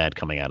like that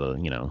coming out of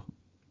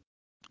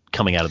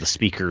the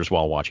speakers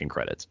while watching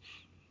credits.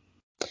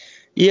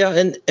 Yeah,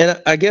 and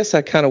I guess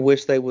I kind of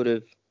wish they would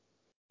have.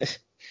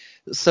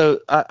 So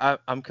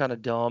I'm kind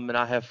of dumb, and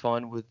I have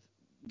fun with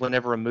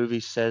whenever a movie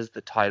says the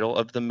title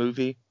of the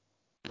movie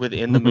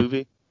within the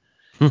movie,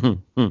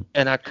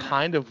 and I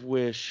kind of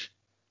wish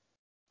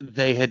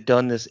they had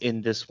done this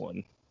in this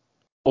one,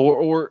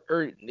 or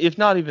if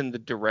not even the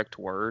direct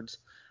words,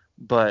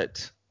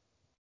 but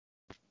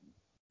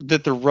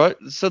that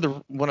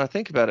the when I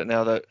think about it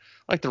now, that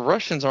like the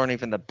Russians aren't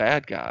even the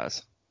bad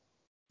guys,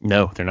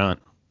 No, they're not.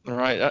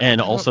 right? And I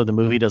don't. also, the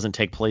movie doesn't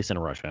take place in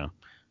Russia.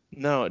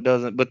 No, it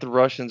doesn't. But the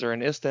Russians are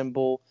in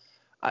Istanbul.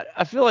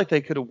 I feel like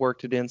they could have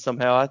worked it in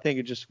somehow. I think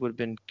it just would have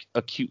been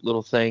a cute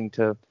little thing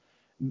to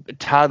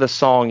tie the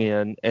song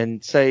in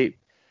and say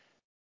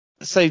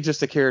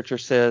just a character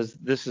says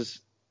this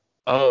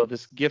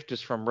gift is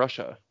from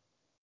Russia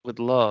with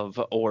love,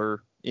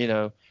 or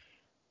a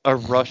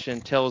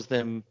Russian tells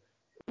them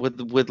with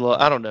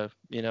love. I don't know.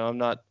 I'm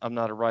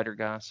not a writer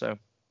guy, so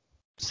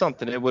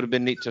something. It would have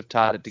been neat to have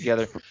tied it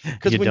together.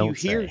 Because You when you don't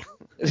hear,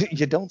 say.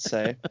 you don't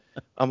say,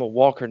 I'm a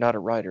walker, not a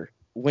writer.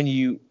 When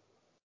you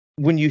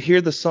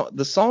hear the song,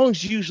 the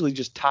songs usually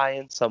just tie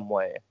in some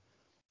way,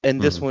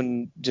 and this Mhm.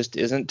 one just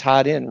isn't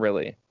tied in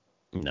really.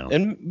 No.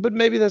 But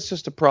maybe that's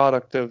just a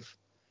product of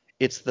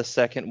it's the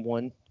second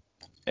one,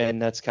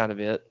 and that's kind of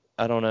it.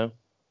 I don't know.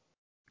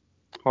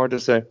 Hard to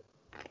say.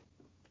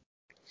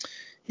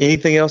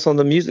 Anything else on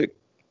the music?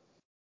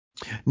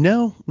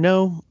 No,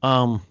 no.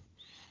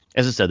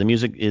 As I said, the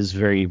music is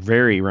very,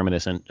 very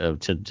reminiscent to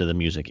the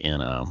music in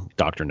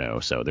Doctor No.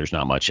 So there's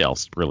not much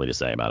else really to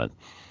say about it.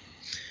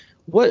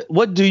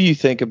 What do you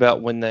think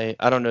about when they?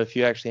 I don't know if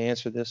you actually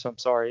answered this. I'm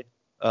sorry.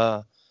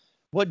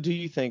 What do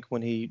you think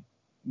when he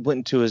went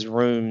into his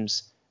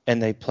rooms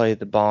and they played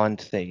the Bond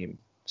theme?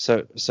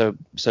 So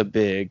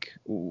big.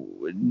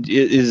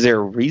 Is there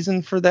a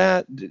reason for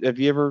that? Have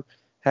you ever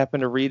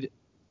happened to read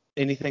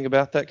anything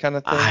about that kind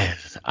of thing?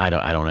 I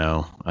don't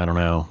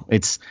know.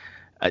 It's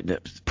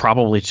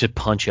probably to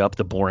punch up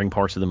the boring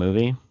parts of the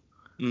movie.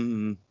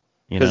 Mm-hmm.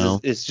 You Because know,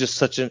 it's just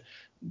such a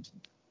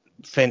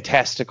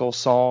fantastical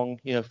song.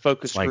 it's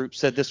Focus like group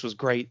said this was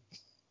great.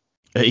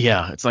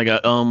 yeah, it's like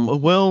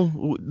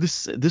well,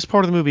 this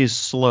part of the movie is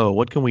slow.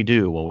 What can we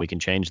do? Well, we can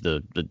change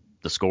the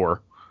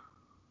score.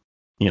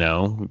 We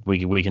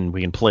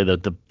can play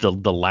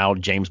the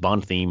loud James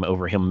Bond theme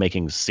over him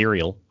making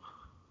cereal.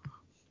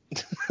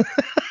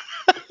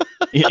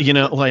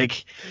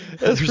 Like That's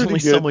there's pretty only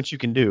so good. much you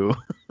can do.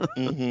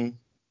 Mm-hmm.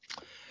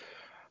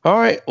 All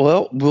right.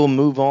 Well, we'll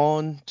move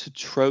on to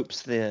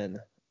tropes then.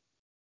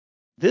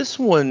 This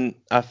one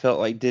I felt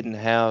like didn't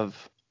have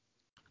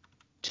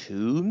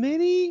too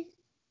many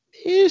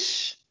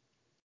ish.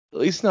 At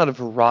least not a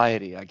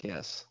variety, I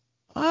guess.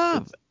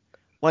 Ah, It's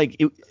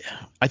like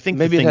I think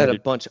the maybe it thing had that a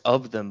bunch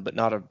of them, but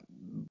not a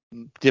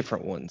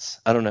different ones.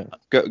 I don't know.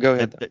 Go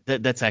ahead though.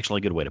 that's actually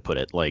a good way to put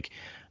it. Like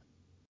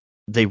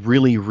they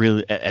really,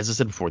 really, as I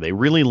said before, they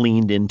really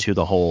leaned into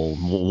the whole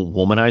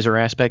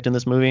womanizer aspect in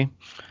this movie.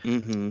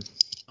 Mm-hmm.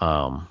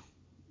 Um,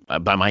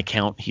 by my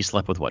count, he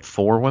slept with what,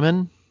 4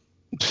 women?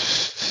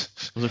 Was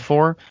it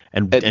 4?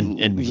 And one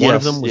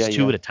of them Yes, was yeah,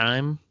 2 yeah, at a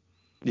time.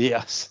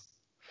 yes.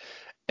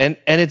 And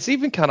it's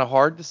even kind of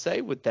hard to say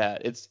with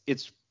that.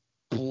 It's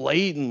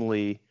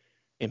blatantly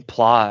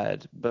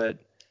implied, but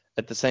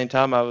at the same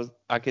time,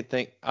 I could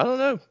think I don't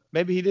know.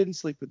 Maybe he didn't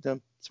sleep with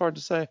them. It's hard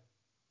to say.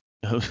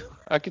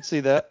 I could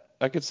see that.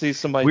 I could see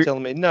somebody we're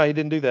telling me no, he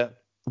didn't do that.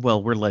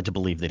 we're led to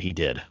believe that he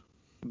did,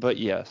 But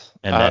yes,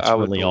 and I that's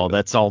would really all. believe it.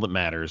 That's all that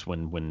matters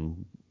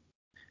when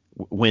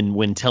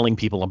telling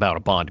people about a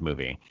Bond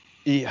movie.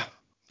 Yeah.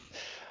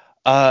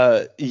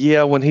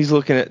 Yeah. When he's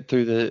looking at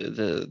through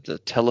the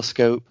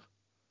telescope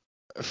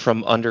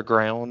from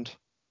underground,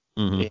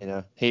 Hmm.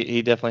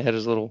 he definitely had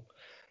his little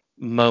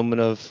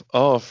moment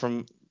of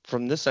from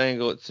this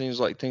angle it seems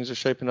like things are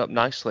shaping up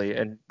nicely,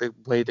 and the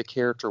way the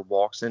character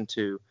walks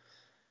into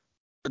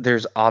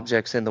there's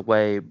objects in the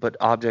way, but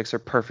objects are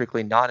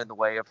perfectly not in the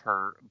way of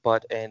her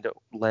butt and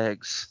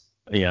legs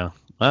Yeah.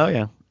 Oh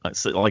yeah.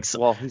 Like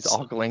while he's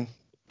ogling.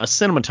 a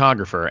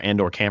cinematographer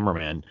and or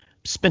cameraman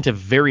spent a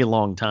very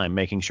long time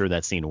making sure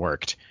that scene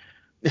worked.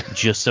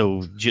 Just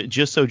so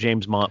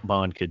James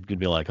Bond could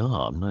be like,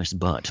 oh, nice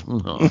butt.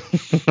 Oh.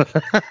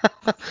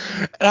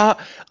 And I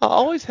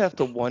always have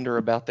to wonder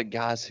about the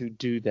guys who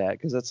do that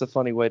because that's a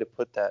funny way to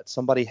put that.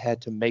 Somebody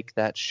had to make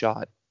that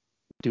shot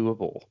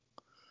doable.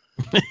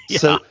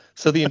 Yeah.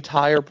 So the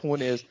entire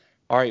point is,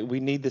 all right, we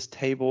need this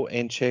table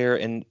and chair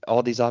and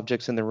all these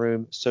objects in the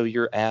room so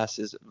your ass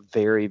is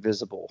very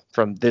visible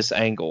from this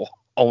angle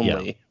Yeah.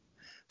 only.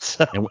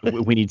 So And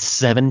we need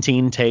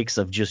 17 takes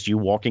of just you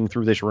walking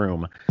through this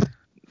room.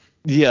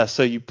 yeah,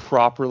 so you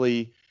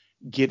properly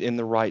get in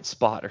the right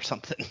spot or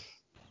something.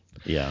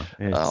 Yeah.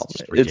 Oh, It's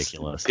just man,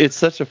 ridiculous. it's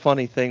such a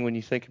funny thing when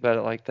you think about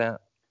it like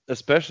that,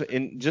 especially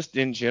in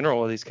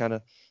general these kind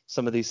of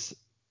some of these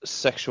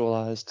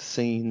sexualized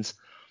scenes.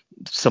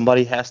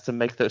 Somebody has to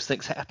make those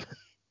things happen.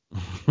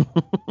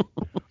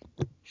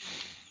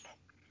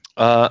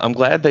 I'm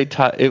glad they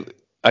tie it.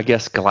 I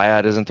guess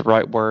glad isn't the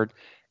right word.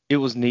 It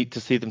was neat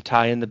to see them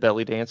tie in the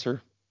belly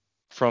dancer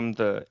from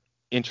the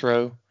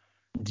intro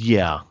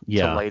Yeah. to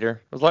Yeah.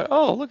 later. I was like,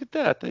 oh, look at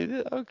that. They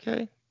did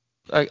okay.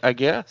 I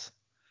guess.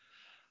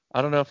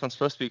 I don't know if I'm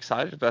supposed to be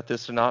excited about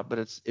this or not, but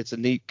it's a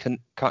neat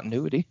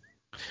continuity.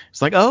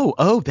 It's like,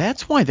 oh,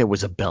 that's why there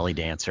was a belly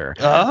dancer.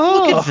 Look at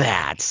Oh,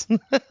 that.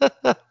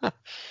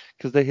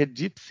 because they had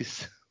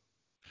gypsies.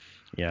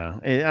 Yeah.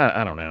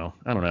 I don't know.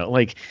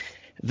 Like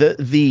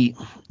the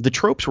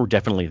tropes were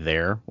definitely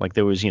there. Like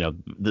there was,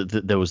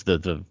 there was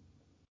the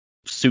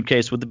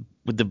suitcase with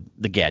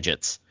the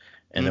gadgets,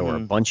 and there were a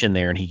Mm-hmm. bunch in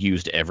there, and he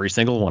used every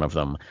single one of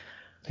them.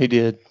 He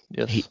did.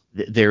 Yes.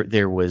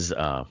 There was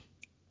oh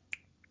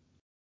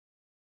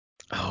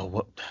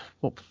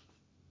what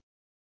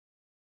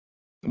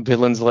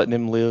Villains letting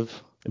him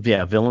live.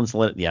 yeah, villains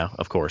let, yeah,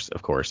 of course.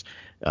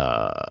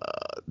 uh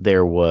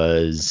there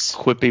was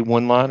Quippy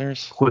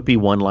one-liners. quippy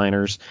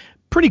one-liners,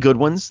 pretty good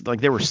ones. Like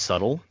they were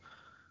subtle.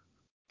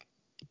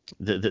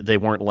 They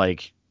weren't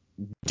like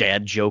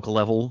dad joke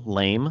level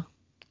lame.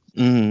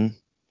 Mm.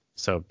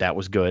 So that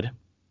was good.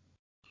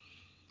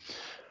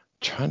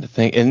 Trying to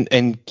think,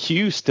 and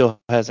Q still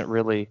hasn't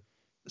really.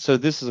 So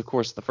this is, of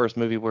course, the first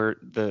movie where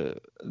the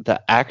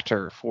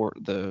actor for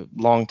the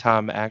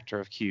longtime actor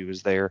of Q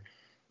is there.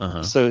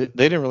 Uh-huh. So they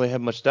didn't really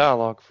have much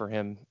dialogue for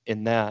him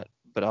in that.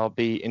 But I'll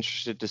be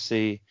interested to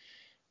see.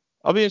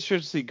 I'll be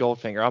interested to see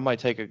Goldfinger.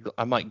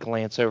 I might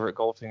glance over at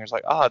Goldfinger's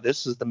like,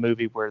 this is the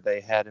movie where they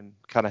had him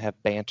kind of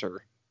have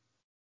banter.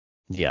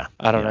 Yeah.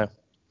 I don't yeah. know.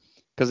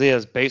 Because he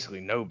has basically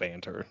no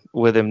banter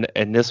with him,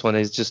 and this one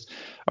is just,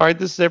 all right,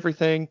 this is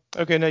everything.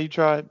 Okay, now you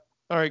try it.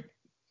 All right,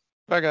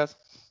 bye guys.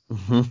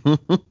 I'm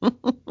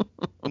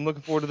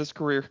looking forward to this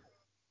career.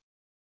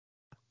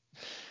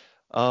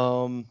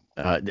 Like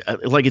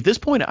at this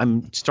point,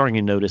 I'm starting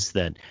to notice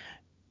that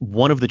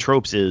one of the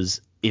tropes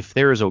is if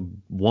there is a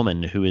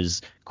woman who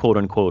is quote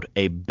unquote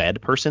a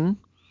bad person,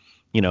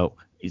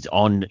 is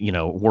on,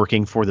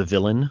 working for the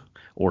villain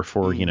or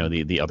for,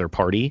 the other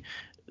party,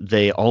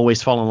 they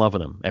always fall in love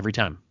with him every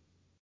time.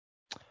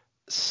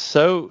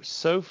 So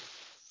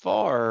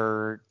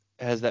far,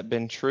 has that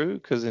been true?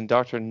 Because in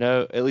Doctor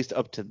No, at least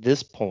up to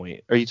this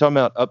point, are you talking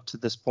about up to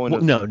this point Well,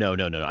 of, no.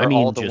 I or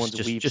all mean, the just ones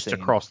just we've just seen?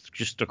 across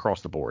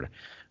the board,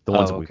 the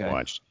ones that Oh, we've okay.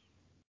 watched.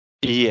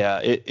 Yeah,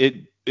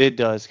 it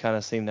does kind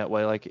of seem that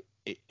way. Like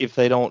if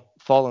they don't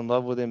fall in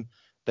love with him,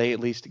 they at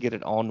least get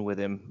it on with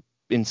him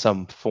in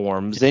some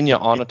form. Xenia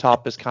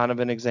Onatopp is kind of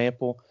an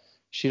example.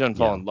 She doesn't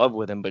fall Yeah. in love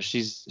with him, but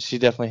she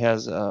definitely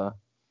has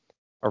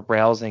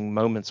arousing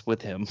moments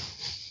with him.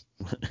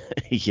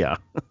 Yeah.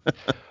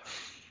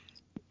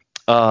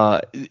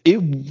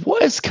 It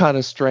was kind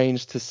of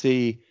strange to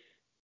see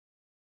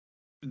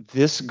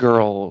this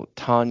girl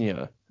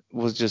Tanya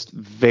was just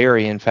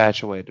very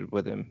infatuated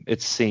with him.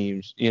 It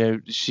seems,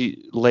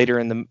 she later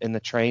in the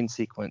train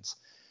sequence,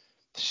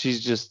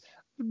 she's just,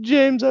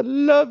 James, I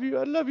love you.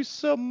 I love you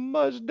so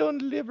much.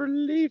 Don't ever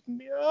leave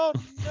me. Oh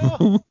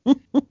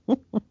no.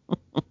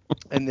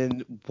 And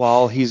then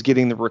while he's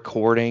getting the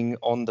recording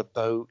on the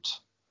boat,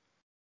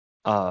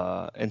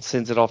 and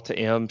sends it off to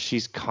M,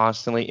 she's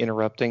constantly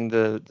interrupting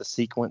the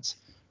sequence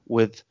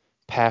with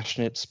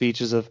passionate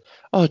speeches of,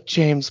 "Oh,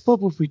 James, what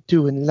would we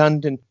do in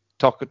London?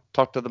 Talk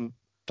to them,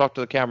 talk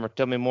to the camera.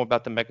 Tell me more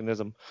about the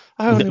mechanism.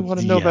 I only want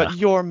to know Yeah. about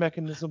your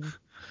mechanism."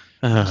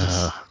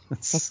 Just,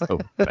 It's so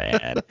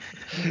bad.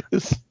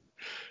 it's,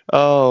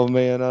 oh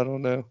man, I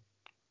don't know.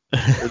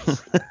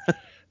 It's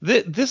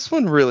this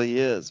one really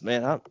is,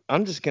 man.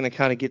 I'm just gonna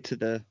kind of get to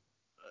the.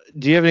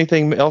 Do you have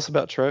anything else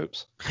about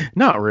tropes?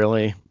 Not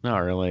really.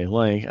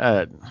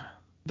 Like,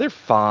 They're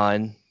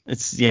fine.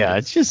 it's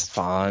It's just,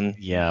 fine.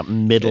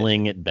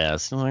 middling at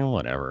best. Like,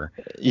 whatever.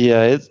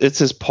 Yeah,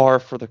 it's as par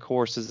for the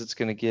course as it's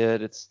going to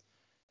get. It's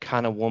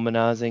kind of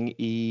womanizing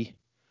E.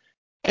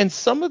 And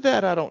some of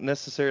that I don't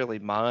necessarily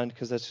mind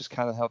because that's just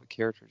kind of how the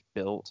character is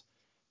built.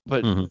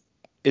 But Hmm.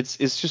 it's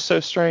just so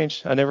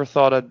strange. I never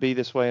thought I'd be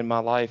this way in my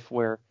life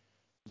where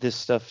this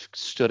stuff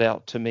stood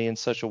out to me in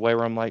such a way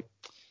where I'm like,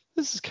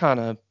 this is kind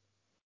of,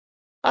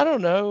 I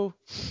don't know.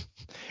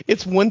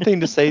 It's one thing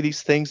to say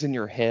these things in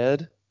your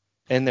head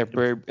and they're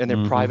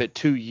Hmm. private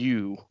to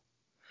you.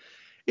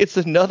 It's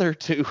another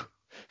to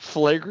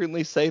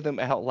flagrantly say them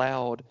out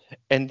loud,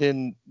 and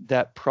then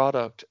that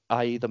product,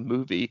 i.e., the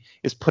movie,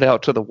 is put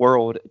out to the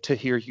world to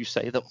hear you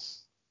say them.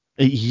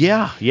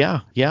 Yeah.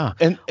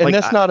 And Like,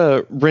 that's not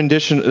a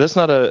rendition. That's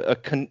not a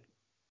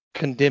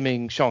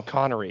condemning Sean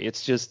Connery.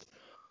 It's just,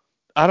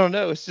 I don't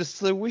know. It's just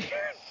so weird.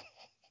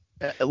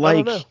 I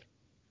don't know. like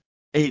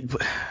it,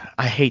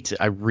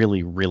 I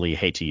really, really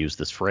hate to use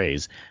this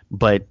phrase,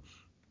 but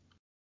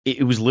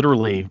it was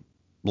literally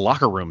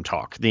locker room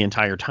talk the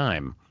entire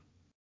time.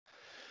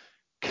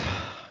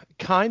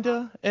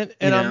 Kinda, and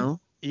You I'm, know,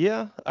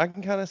 yeah, I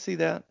can kind of see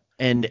that.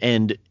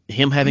 and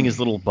him having his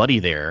little buddy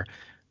there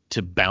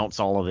to bounce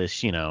all of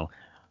this, oh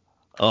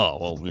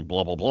well,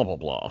 blah blah blah blah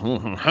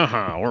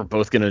blah. We're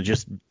both gonna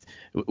just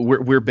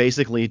we're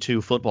basically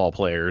two football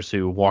players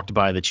who walked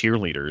by the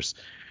cheerleaders,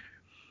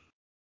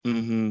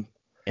 Mm-hmm.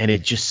 and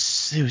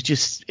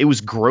it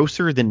was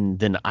grosser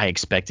than I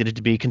expected it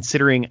to be,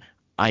 considering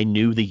I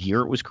knew the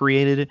year it was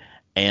created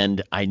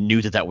and I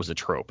knew that was a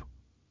trope.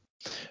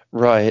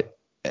 Right.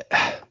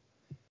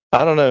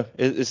 I don't know.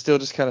 It still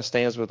just kind of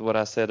stands with what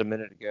I said a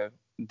minute ago.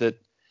 That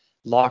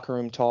locker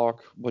room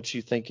talk, what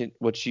you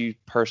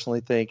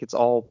personally think, it's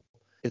all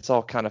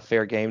kind of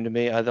fair game to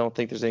me. I don't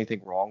think there's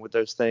anything wrong with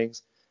those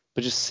things,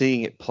 but just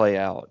seeing it play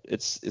out,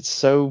 it's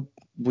so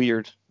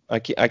weird. I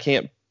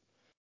can't,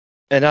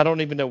 and I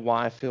don't even know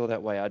why I feel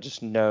that way. I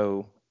just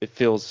know it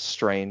feels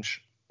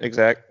strange,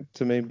 exact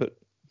to me. But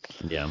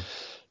Yeah.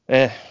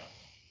 eh,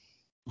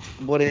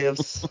 what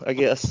ifs, I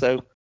guess.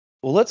 So,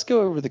 well, let's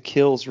go over the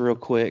kills real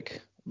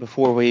quick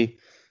before we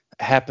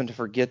happen to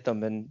forget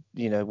them, and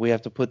we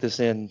have to put this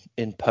in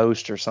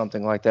post or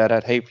something like that.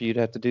 I'd hate for you to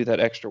have to do that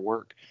extra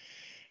work.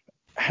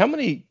 How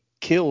many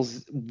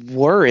kills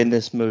were in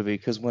this movie?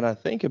 Because when I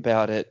think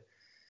about it,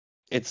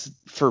 it's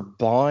for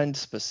Bond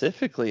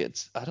specifically.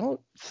 I don't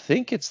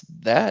think it's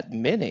that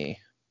many.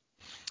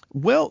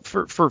 Well,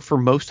 for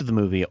most of the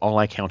movie, all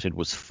I counted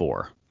was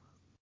 4.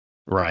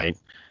 Right.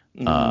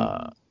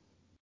 Mm.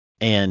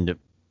 And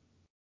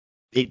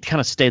it kind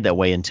of stayed that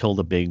way until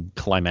the big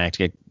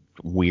climactic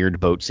weird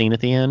boat scene at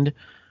the end,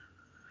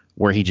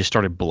 where he just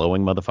started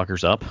blowing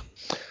motherfuckers up.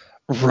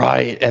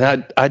 Right,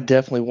 and I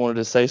definitely wanted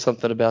to say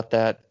something about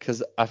that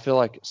because I feel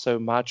like so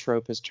my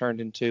trope has turned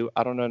into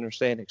I don't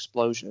understand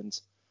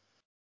explosions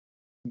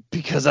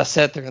because I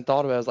sat there and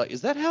thought about it. I was like,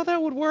 is that how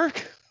that would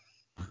work?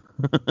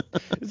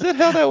 Is that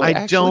how that would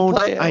actually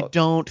play I out?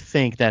 don't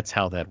think that's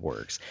how that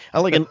works. I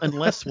like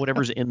unless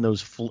whatever's in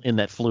in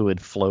that fluid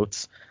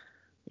floats,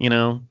 you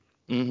know.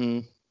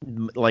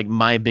 Mm-hmm. Like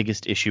my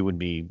biggest issue would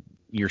be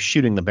you're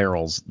shooting the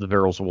barrels. The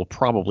barrels will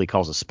probably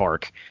cause a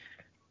spark.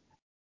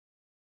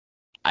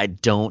 I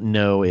don't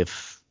know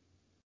if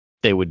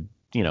they would,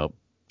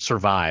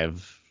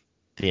 survive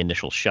the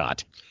initial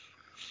shot.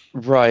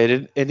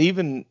 Right, and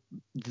even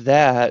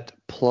that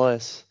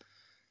plus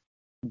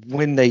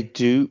when they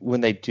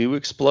do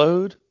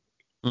explode.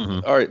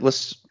 Hmm. All right,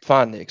 let's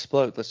find the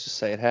explode. Let's just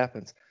say it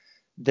happens.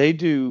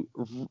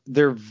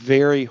 They're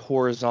very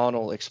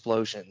horizontal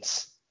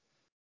explosions.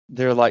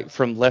 They're like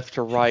from left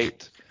to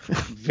right,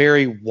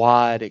 very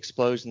wide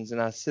explosions.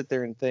 And I sit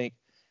there and think,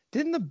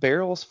 didn't the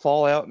barrels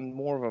fall out in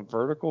more of a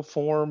vertical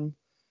form,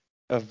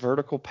 a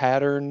vertical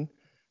pattern?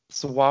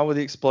 So why would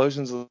the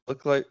explosions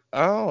look like?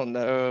 I don't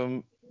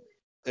know.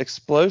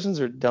 Explosions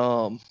are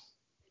dumb.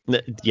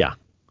 Yeah,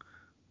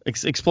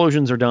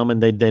 explosions are dumb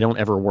and they don't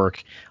ever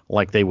work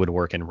like they would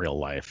work in real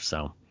life.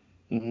 So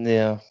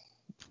Yeah.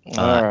 All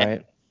uh,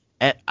 right.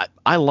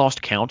 I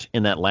lost count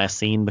in that last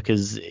scene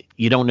because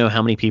you don't know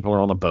how many people are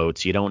on the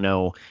boats. You don't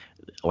know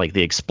like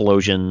the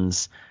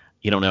explosions.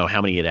 You don't know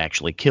how many it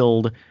actually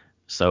killed.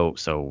 So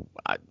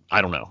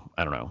I don't know.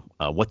 I don't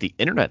know. What the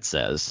internet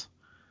says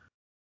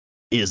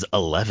is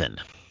 11.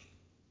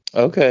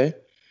 Okay.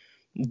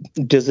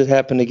 Does it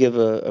happen to give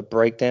a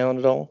breakdown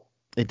at all?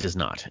 It does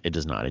not. It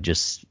does not. It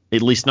just,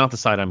 at least not the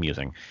site I'm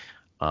using.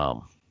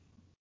 Um,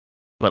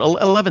 but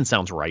 11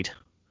 sounds right.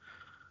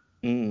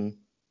 Mm.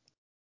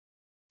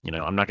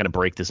 I'm not going to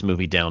break this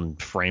movie down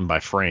frame by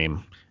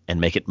frame and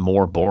make it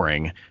more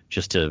boring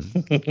just to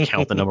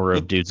count the number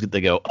of dudes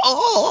that go,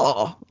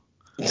 oh.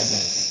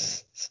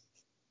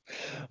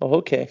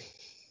 Okay.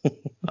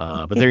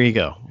 But there you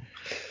go.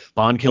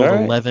 Bond All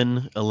killed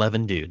right.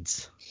 11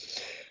 dudes.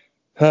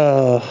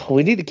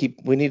 We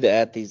need to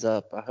add these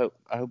up. I hope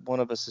one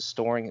of us is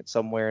storing it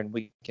somewhere and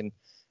we can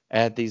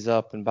add these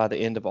up and by the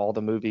end of all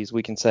the movies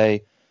we can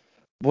say,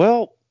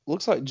 well,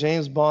 looks like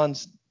James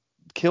Bond's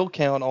kill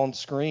count on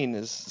screen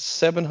is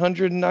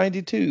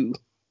 792.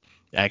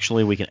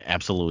 Actually, we can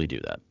absolutely do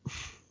that.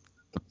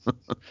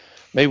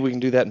 Maybe we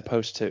can do that in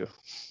post too.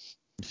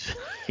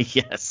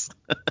 Yes.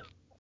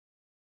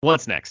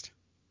 What's next?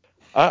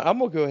 I'm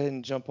gonna go ahead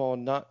and jump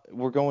on. Not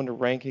we're going to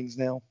rankings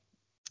now,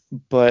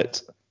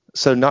 but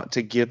so not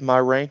to give my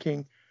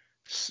ranking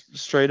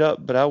straight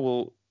up, but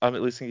I'm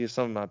at least gonna give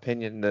some of my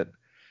opinion that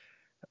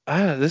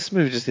this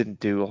movie just didn't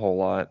do a whole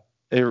lot.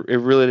 It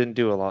really didn't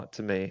do a lot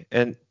to me,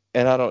 and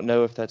I don't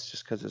know if that's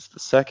just because it's the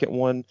second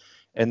one,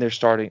 and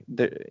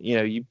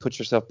you put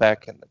yourself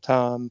back in the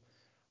time.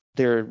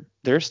 They're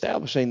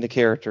establishing the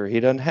character. He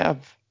doesn't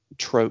have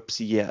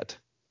tropes yet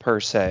per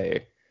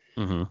se.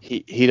 Hmm.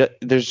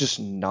 There's just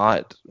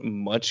not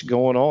much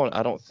going on.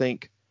 I don't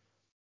think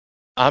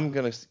I'm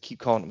gonna keep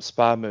calling them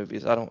spy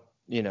movies. I don't,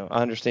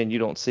 I understand you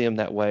don't see them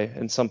that way,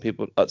 and some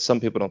people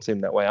don't see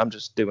them that way. I'm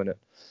just doing it.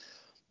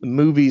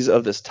 Movies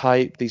of this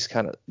type, these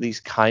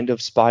kind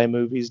of spy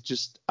movies,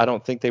 just I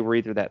don't think they were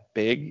either that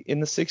big in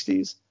the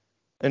 60s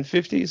and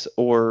 50s,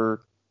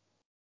 or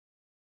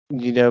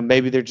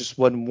maybe there just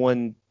wasn't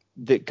one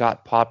that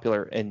got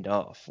popular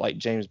enough like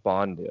James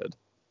Bond did.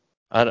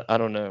 I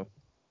don't know.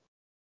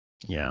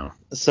 Yeah.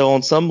 So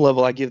on some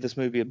level, I give this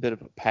movie a bit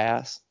of a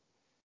pass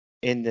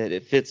in that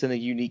it fits in a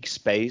unique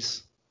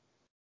space.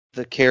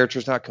 The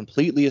character's not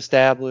completely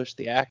established.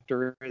 The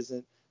actor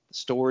isn't. The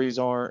stories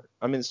aren't.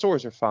 I mean, the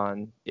stories are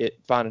fine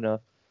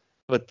enough,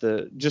 but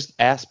the just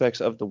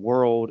aspects of the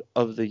world,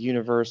 of the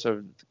universe,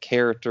 of the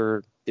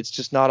character, it's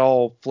just not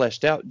all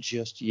fleshed out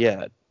just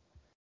yet.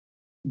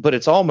 But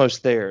it's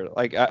almost there.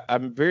 Like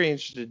I'm very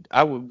interested.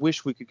 I would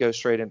wish we could go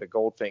straight into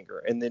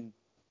Goldfinger, and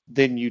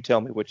then you tell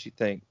me what you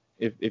think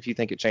if you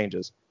think it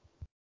changes,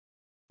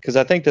 because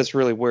I think that's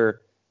really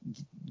where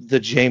the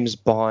James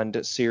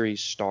Bond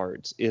series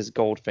starts is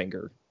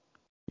Goldfinger.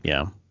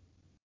 Yeah.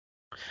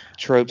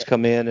 Tropes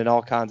come in and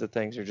all kinds of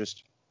things are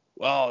just,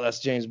 oh, that's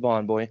James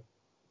Bond, boy.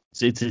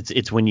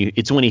 It's when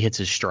he hits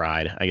his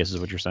stride, I guess is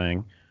what you're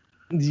saying.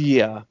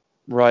 Yeah,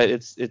 right.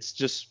 It's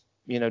just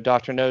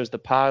Doctor Knows the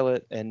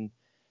pilot and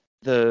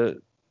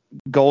the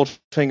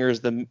Goldfinger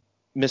is the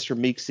Mr.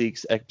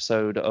 Meeseeks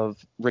episode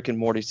of Rick and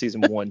Morty season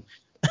 1.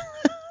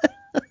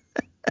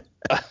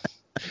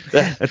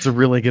 That's a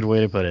really good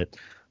way to put it.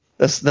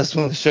 That's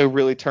when the show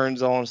really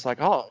turns on. It's like,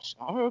 oh,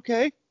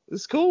 okay,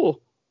 it's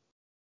cool.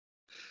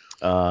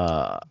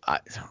 I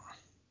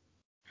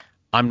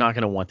I'm not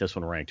going to want this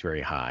one ranked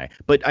very high.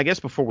 But I guess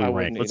before we I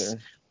rank, wouldn't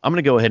either. I'm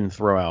going to go ahead and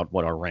throw out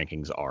what our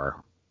rankings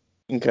are.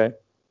 Okay.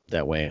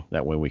 That way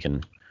we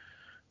can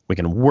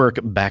work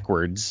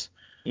backwards.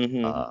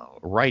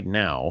 Right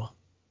now,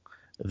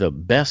 the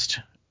best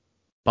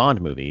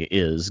Bond movie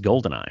is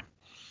GoldenEye.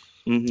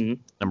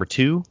 Number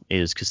 2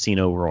 is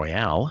Casino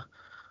Royale.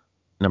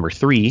 Number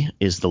 3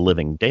 is The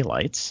Living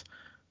Daylights.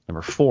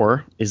 Number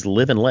 4 is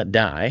Live and Let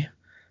Die.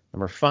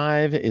 Number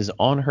 5 is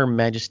On Her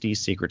Majesty's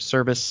Secret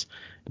Service.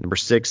 Number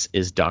 6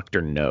 is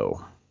Dr.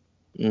 No.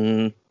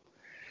 And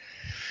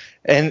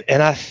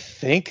I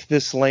think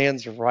this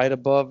lands right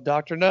above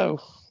Dr. No.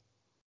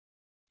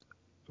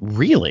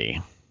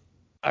 Really?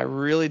 I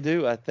really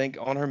do. I think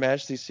On Her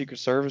Majesty's Secret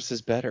Service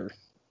is better.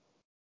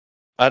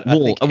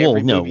 No, I'm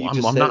better.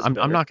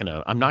 not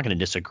gonna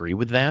disagree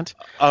with that.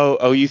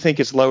 Oh, you think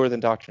it's lower than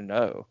Dr.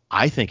 No?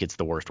 I think it's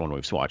the worst one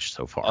we've watched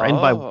so far.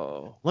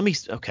 Oh. I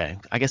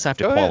guess I have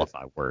to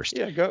qualify worst.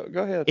 Yeah, go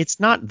ahead.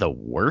 It's not the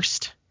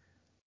worst.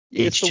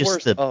 It's the just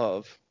worst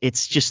of.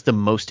 It's just the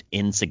most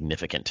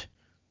insignificant.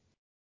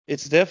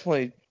 It's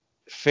definitely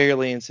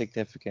fairly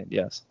insignificant,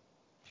 yes.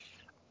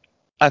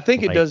 I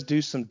think it does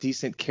do some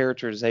decent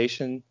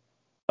characterization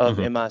of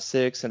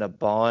MI6 and a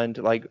Bond.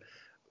 Like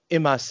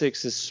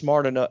MI6 is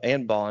smart enough,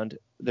 and Bond,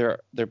 they're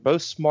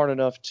both smart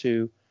enough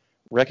to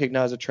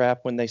recognize a trap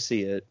when they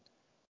see it,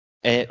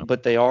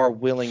 but they are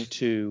willing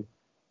to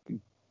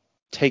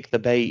take the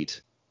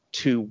bait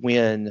to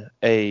win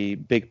a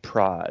big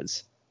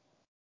prize.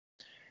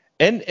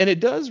 And it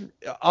does.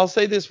 I'll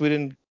say this: we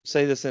didn't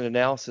say this in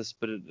analysis,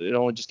 but it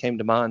only just came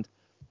to mind.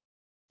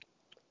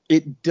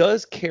 It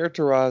does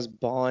characterize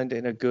Bond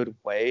in a good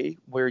way,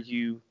 where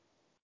you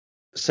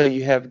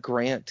have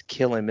Grant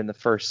kill him in the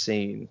first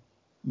scene,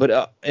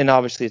 but and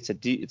obviously it's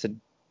a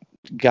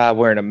guy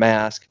wearing a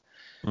mask,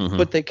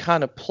 but they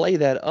kind of play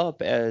that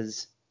up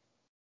as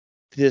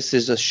this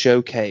is a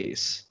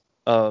showcase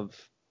of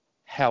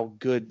how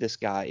good this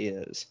guy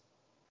is,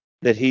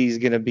 that he's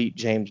gonna beat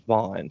James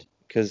Bond,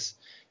 because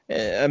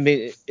I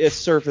mean it's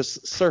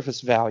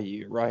surface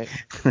value, right?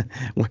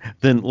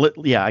 Then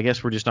I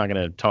guess we're just not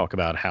going to talk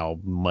about how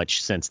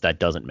much sense that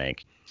doesn't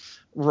make.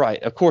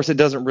 Right. Of course, it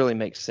doesn't really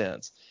make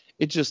sense.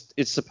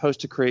 It's supposed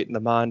to create in the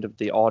mind of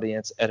the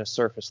audience at a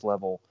surface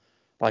level,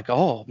 like,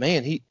 oh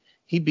man,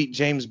 he beat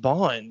James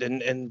Bond,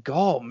 and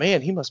oh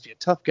man, he must be a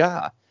tough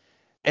guy,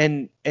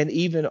 and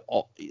even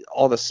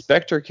all the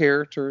Spectre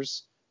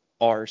characters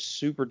are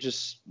super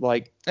just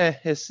like,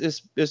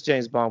 it's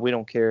James Bond, we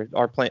don't care,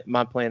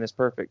 my plan is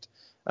perfect.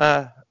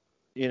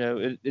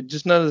 It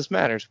just, none of this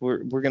matters. We're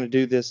gonna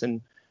do this,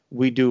 and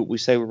we do what we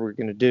say we're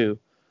gonna do.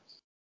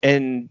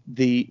 And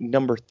the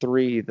number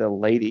 3, the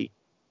lady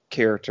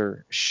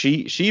character,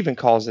 she even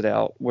calls it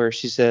out, where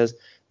she says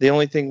the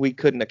only thing we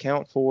couldn't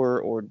account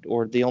for,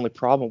 or the only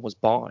problem, was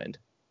Bond.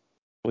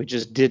 We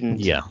just didn't.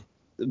 Yeah.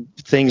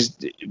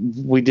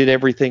 We did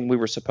everything we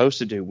were supposed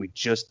to do. We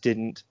just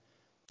didn't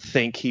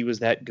think he was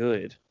that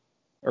good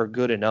or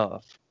good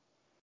enough.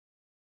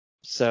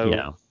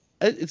 So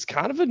it's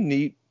kind of a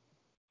neat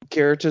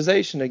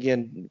characterization.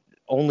 Again,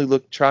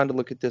 trying to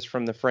look at this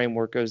from the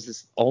framework as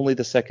this only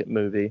the second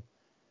movie.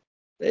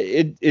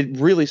 It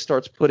really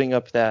starts putting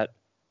up that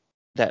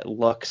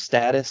luck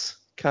status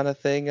kind of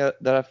thing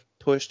that I've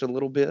pushed a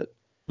little bit,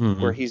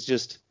 where he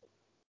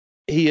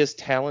is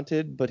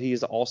talented, but he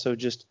is also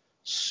just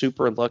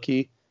super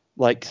lucky.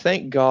 Like,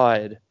 thank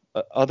God,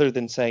 other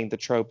than saying the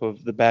trope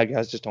of the bad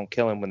guys just don't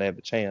kill him when they have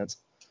a chance,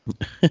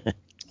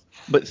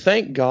 but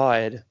thank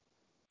God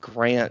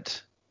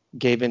Grant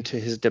gave into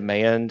his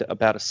demand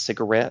about a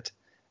cigarette,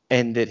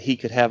 and that he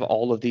could have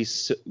all of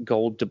these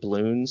gold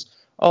doubloons.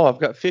 Oh, I've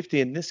got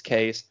 50 in this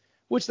case,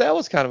 which that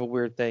was kind of a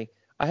weird thing.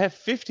 I have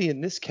 50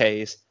 in this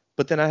case,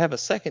 but then I have a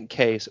second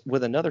case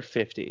with another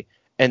 50,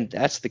 and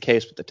that's the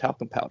case with the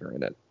talcum powder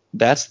in it.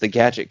 That's the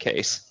gadget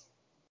case.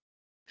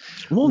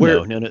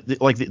 Well, no.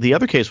 Like the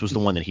other case was the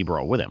one that he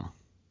brought with him.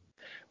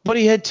 But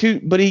he had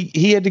two. But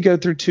he had to go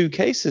through 2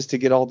 cases to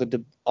get all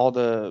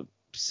the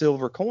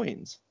silver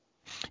coins.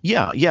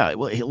 Yeah.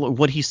 Well,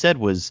 what he said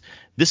was,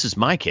 this is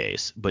my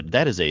case, but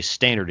that is a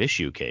standard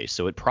issue case,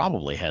 so it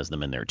probably has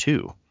them in there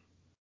too.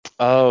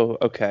 Oh,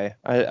 okay.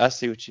 I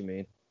see what you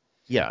mean.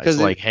 Yeah, it's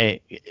like,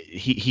 hey,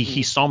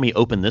 he saw me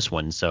open this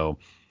one, so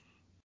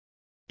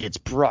it's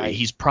right.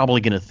 He's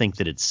probably going to think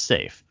that it's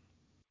safe.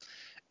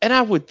 And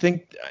I would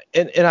think,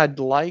 and I'd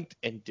liked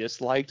and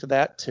disliked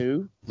that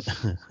too,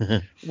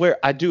 where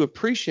I do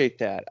appreciate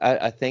that.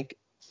 I think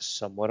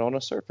somewhat on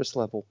a surface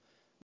level,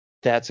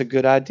 that's a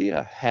good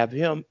idea. Have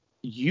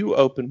you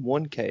open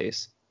one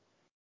case,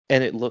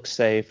 and it looks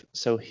safe,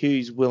 so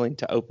he's willing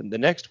to open the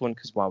next one,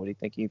 because why would he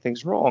think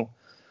anything's wrong?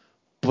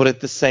 But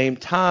at the same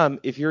time,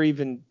 if you're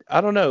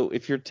I don't know,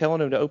 if you're telling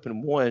him to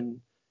open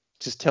one,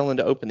 just tell him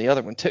to open the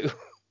other one too.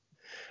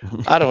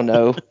 I don't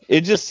know.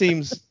 It just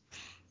seems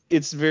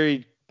it's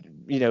very,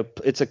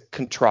 it's a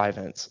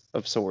contrivance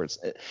of sorts,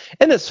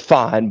 and it's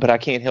fine. But I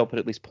can't help but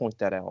at least point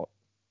that out.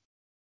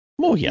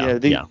 Well, yeah.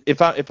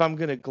 If I'm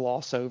gonna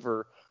gloss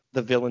over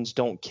the villains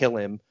don't kill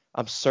him,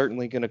 I'm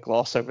certainly gonna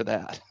gloss over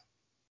that.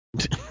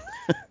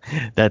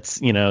 That's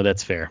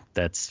fair.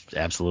 That's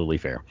absolutely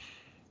fair.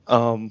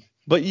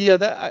 But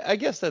yeah, I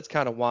guess that's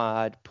kind of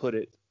why I'd put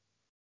it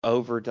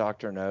over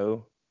Doctor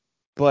No.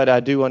 But I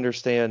do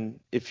understand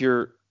if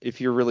you're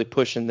really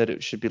pushing that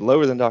it should be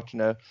lower than Doctor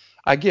No.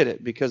 I get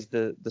it because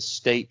the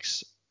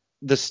stakes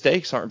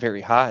aren't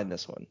very high in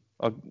this one.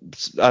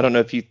 I don't know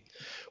if you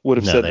would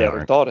have No, said they that or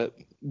aren't. thought it,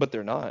 but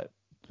they're not.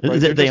 Right?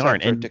 They're They just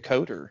aren't, after a and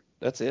decoder.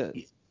 That's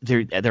it.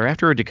 they're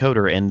after a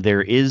decoder, and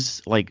there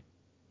is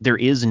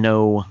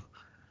no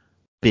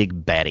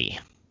big baddie.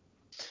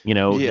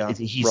 Yeah, right.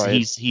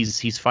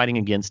 He's fighting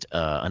against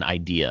an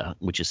idea,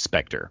 which is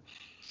Spectre.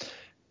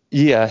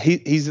 Yeah,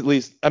 he's at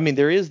least. I mean,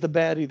 there is the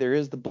baddie, there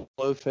is the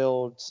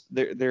Blofelds,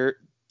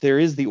 there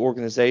is the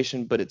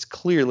organization, but it's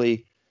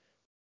clearly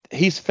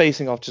he's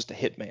facing off just a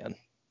hitman.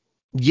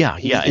 Yeah,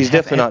 yeah, and He's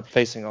definitely not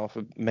facing off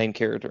a main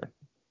character.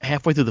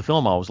 halfway through the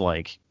film, I was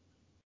like,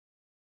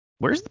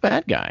 "Where's the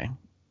bad guy?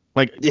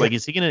 Yeah.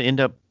 Is he gonna end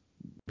up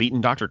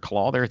beating Dr.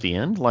 Claw there at the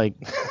end? Like,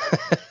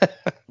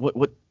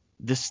 what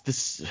this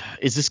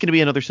is this gonna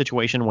be another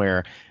situation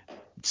where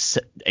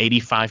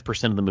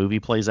 85% of the movie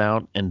plays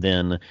out, and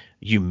then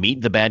you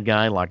meet the bad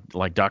guy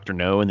like Dr.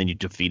 No, and then you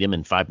defeat him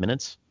in 5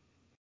 minutes?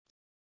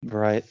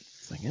 Right.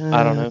 It's like,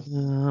 I don't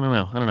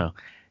know. I don't know.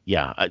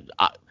 Yeah,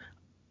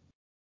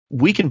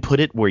 we can put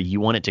it where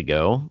you want it to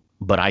go,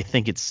 but I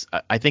think it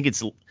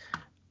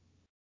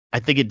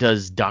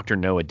does Dr.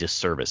 No a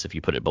disservice if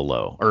you put it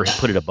below or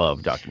put it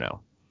above Dr.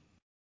 No.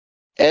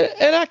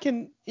 And I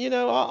can,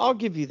 I'll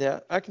give you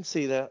that. I can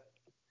see that.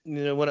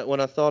 When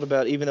I thought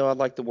about, even though I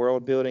like the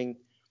world building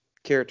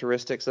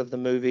characteristics of the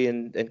movie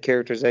and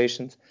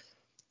characterizations,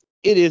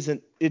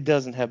 it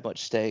doesn't have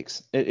much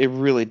stakes. It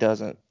really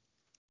doesn't.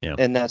 Yeah.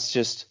 And that's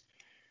just,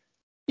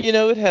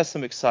 it has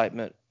some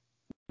excitement,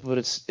 but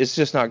it's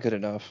just not good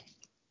enough.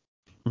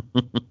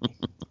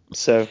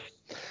 So,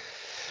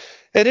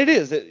 and it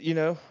is,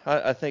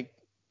 I think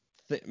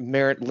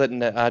letting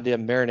that idea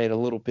marinate a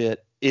little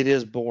bit, it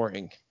is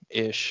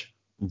boring-ish.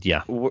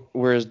 Yeah.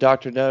 Whereas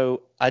Doctor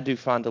No, I do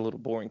find a little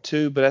boring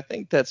too, but I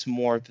think that's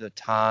more of the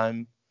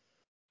time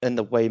and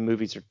the way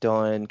movies are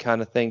done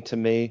kind of thing to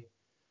me.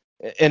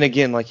 And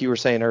again, like you were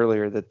saying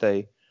earlier, that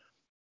they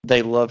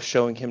love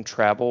showing him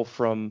travel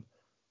from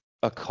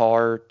a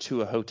car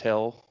to a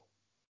hotel,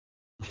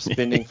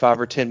 spending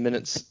 5 or 10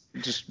 minutes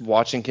just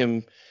watching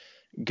him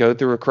go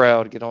through a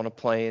crowd, get on a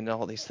plane, and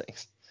all these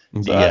things.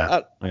 So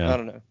Yeah. I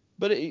don't know,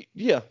 but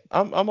yeah,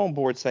 I'm on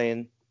board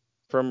saying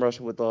From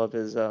Russia with Love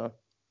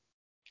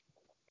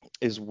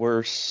is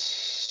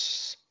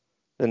worse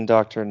than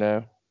Doctor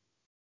No.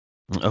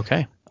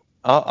 Okay.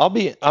 I'm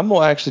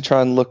gonna actually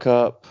try and look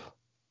up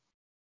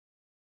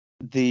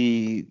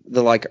the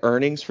like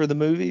earnings for the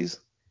movies.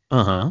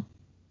 Uh-huh.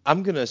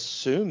 I'm gonna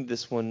assume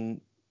this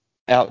one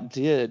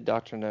outdid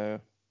Doctor No.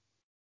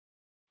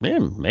 Yeah,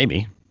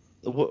 maybe.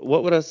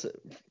 What would I say?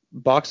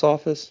 Box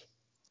office,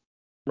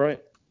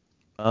 right?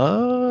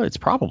 It's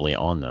probably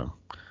on the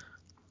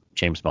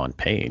James Bond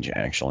page,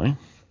 actually.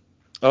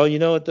 Oh, you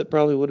know what? That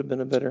probably would have been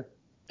a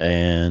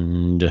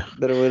And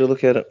better way to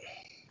look at it.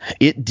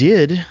 it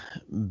did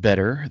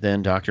better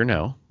than Dr.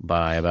 No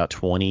by about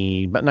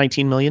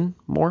 19 million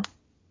more.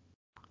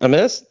 I mean,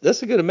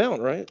 that's a good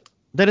amount, right?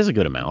 That is a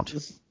good amount.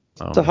 It's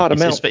a hot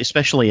amount.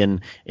 Especially in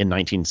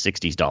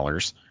 1960s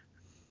dollars.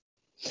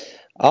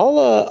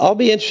 I'll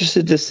be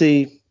interested to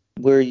see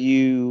where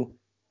you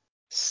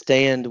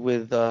stand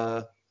with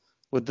The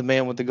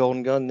Man with the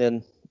Golden Gun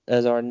then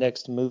as our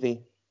next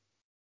movie.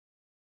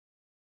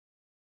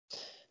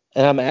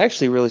 And I'm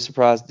actually really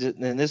surprised,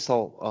 and this is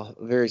all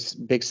a very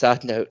big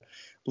side note,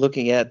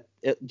 looking at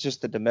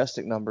just the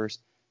domestic numbers,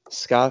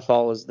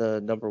 Skyfall is the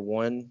number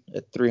one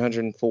at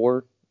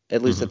 304,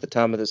 at least Mm-hmm. at the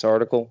time of this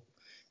article.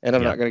 And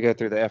I'm Yep. not going to go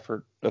through the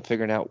effort of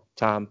figuring out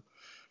time.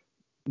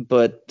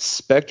 But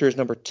Spectre is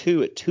number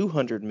two at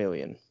 200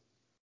 million.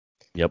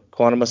 Yep.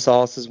 Quantum of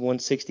Solace is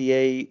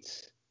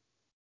 168.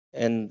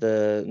 And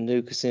the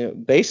new Casino,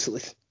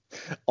 basically,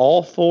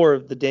 all four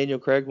of the Daniel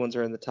Craig ones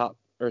are in the top,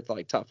 or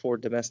like top four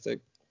domestic.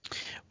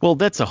 Well,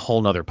 that's a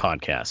whole nother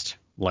podcast.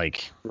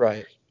 Like,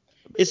 Right.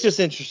 It's just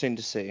interesting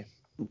to see.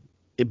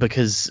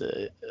 because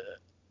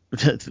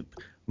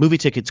movie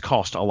tickets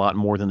cost a lot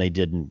more than they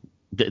did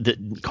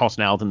cost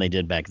now than they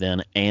did back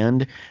then,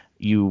 and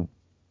you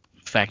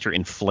factor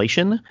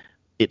inflation,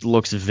 it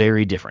looks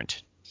very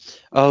different.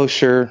 Oh,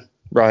 sure.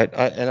 Right.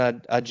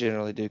 I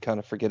generally do kind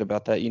of forget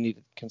about that. You need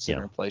to consider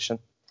Yeah. inflation.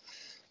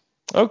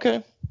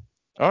 Okay.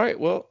 All right.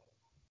 Well,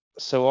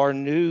 so our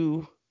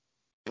new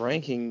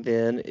ranking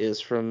then is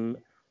from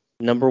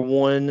number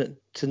 1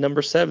 to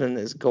number 7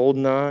 is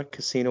GoldenEye,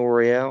 Casino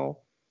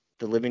Royale,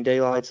 The Living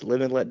Daylights,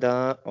 Live and Let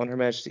Die, On Her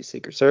Majesty's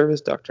Secret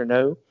Service, Dr.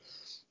 No,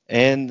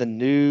 and the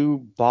new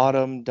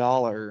bottom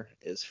dollar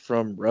is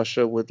From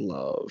Russia with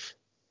Love.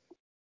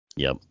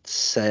 Yep.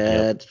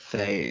 Sad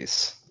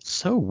face.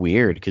 So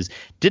weird, because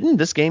didn't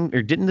this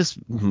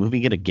movie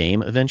get a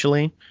game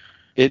eventually?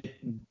 It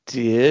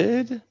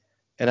did,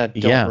 and I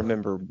don't Yeah.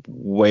 remember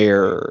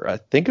where. I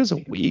think it was a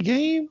Wii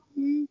game.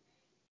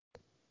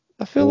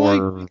 I feel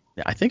Or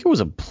I think it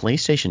was a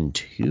PlayStation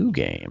 2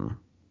 game.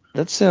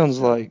 that sounds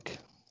like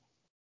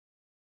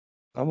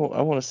I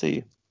want to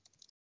see.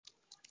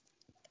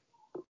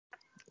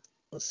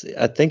 Let's see.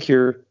 I think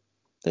you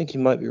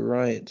might be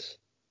right.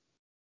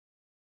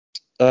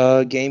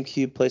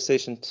 GameCube,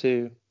 PlayStation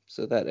 2,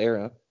 so that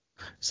era.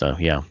 So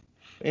yeah.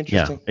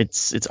 Interesting. Yeah,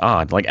 it's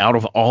odd. Like out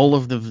of all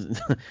of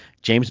the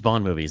James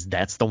Bond movies,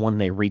 that's the one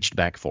they reached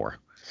back for.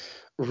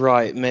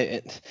 Right,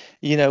 man.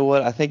 You know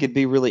what? I think it'd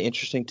be really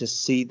interesting to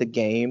see the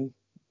game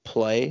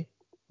play.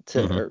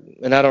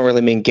 And I don't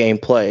really mean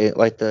gameplay,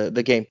 like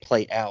the game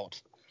play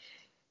out,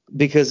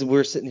 because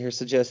we're sitting here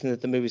suggesting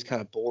that the movie's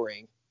kind of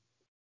boring.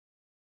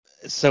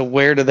 So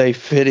where do they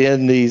fit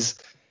in these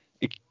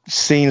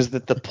scenes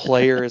that the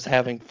player is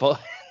having fun?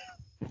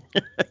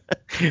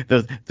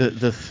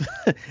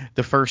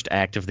 The first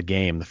act of the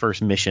game, the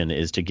first mission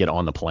is to get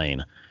on the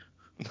plane.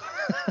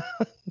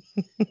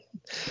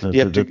 You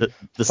have to The find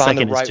the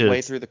second right is to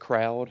way through the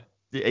crowd.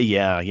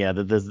 yeah.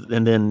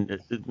 And then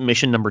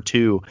mission number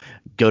 2,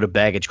 go to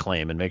baggage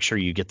claim and make sure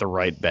you get the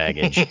right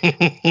baggage.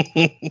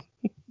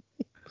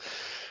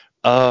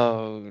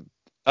 Oh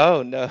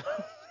no.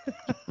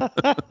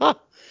 I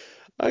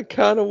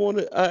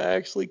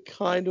actually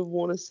kind of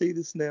want to see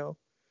this now.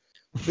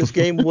 This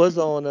game was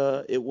on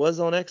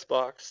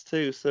Xbox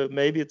too, so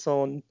maybe it's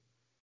on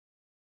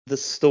the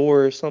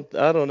store or something.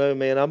 I don't know,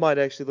 man. I might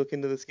actually look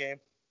into this game.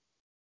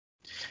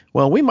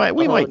 Well, we might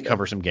No.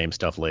 cover some game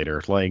stuff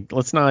later. Like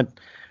let's not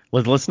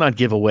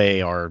give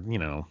away our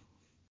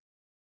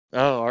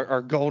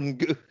our golden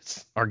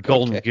goose. our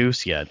golden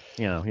goose yet.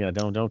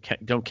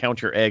 Don't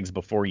count your eggs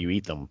before you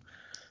eat them.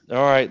 All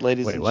right,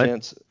 ladies Wait, and what?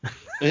 gents.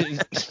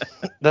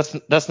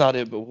 That's not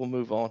it, but we'll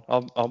move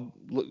on.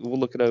 We'll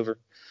look it over.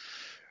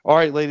 All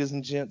right, ladies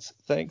and gents,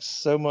 thanks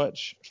so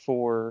much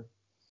for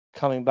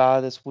coming by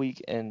this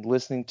week and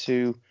listening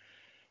to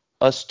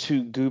us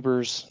two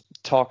goobers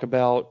talk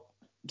about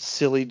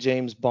silly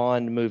James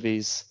Bond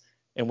movies,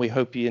 and we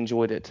hope you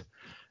enjoyed it.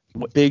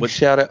 Big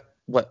shout out.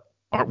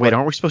 Aren't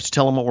we supposed to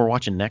tell them what we're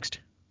watching next?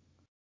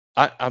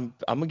 I'm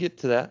gonna get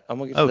to that.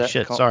 Oh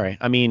shit, sorry.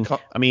 I mean,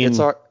 it's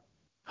our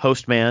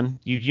host man,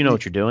 you know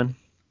what you're doing.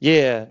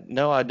 Yeah,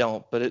 no, I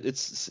don't, but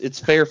it's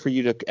fair for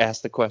you to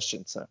ask the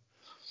question. So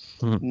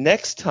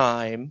next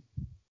time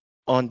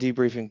on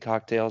Debriefing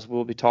Cocktails,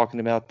 we'll be talking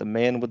about The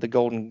Man with the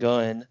Golden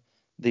Gun,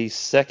 the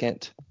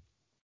second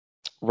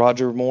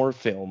Roger Moore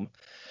film.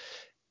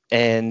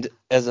 And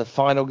as a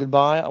final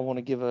goodbye, I want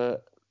to give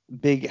a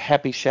big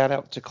happy shout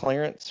out to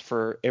Clarence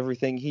for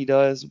everything he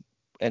does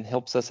and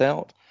helps us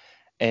out.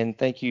 And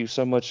thank you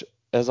so much,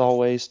 as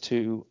always,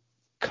 to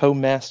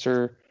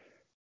co-master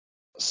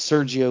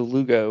Sergio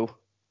Lugo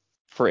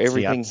for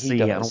everything he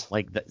does. I don't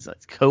like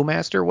that.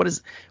 Co-master? What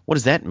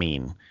does that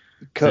mean?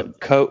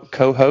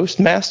 Co-host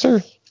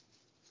master?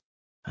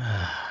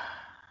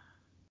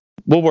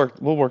 We'll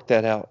work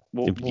that out.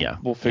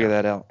 We'll figure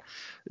that out.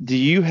 Do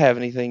you have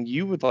anything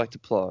you would like to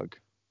plug?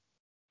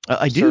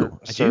 I do.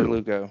 Sir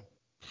Lugo.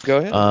 Go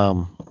ahead.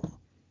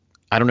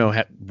 I don't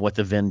know what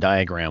the Venn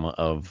diagram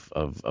of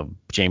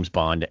James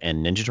Bond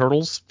and Ninja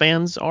Turtles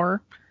fans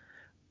are,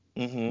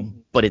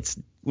 but it's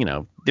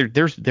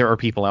there are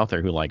people out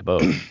there who like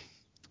both.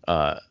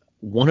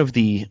 One of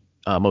the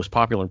most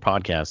popular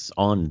podcasts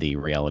on the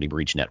Reality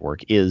Breach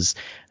Network is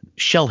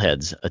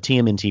Shellheads, a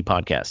TMNT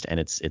podcast, and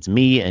it's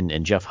me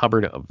and Jeff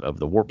Hubbard of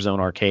the Warp Zone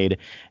Arcade,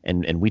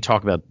 and we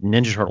talk about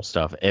Ninja Turtle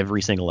stuff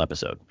every single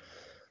episode.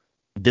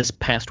 This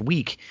past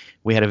week,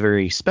 we had a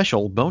very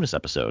special bonus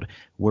episode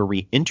where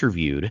we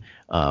interviewed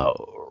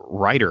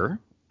writer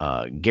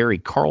Gary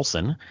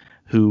Carlson,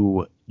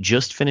 who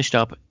just finished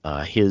up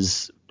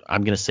his,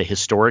 I'm going to say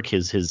historic,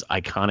 his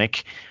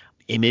iconic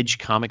Image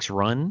Comics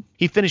run.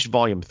 He finished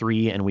volume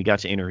 3, and we got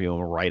to interview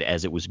him right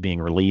as it was being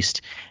released,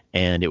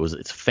 and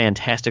it's a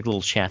fantastic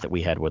little chat that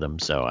we had with him.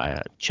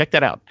 So check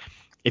that out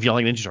if you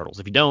like Ninja Turtles.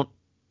 If you don't,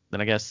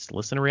 then I guess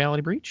listen to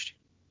Reality Breached.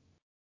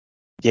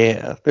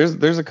 Yeah,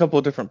 there's a couple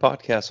of different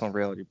podcasts on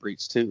Reality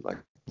Breach too, like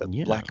the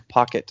Black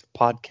Pocket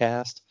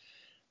podcast,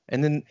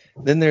 and then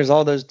there's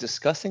all those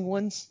discussing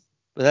ones.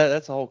 But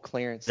that's all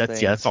Clarence.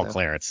 That's all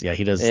Clarence. Yeah,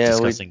 he does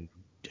discussing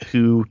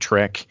Who,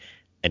 Trek,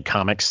 and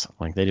comics.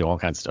 Like they do all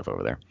kinds of stuff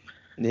over there.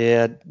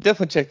 Yeah,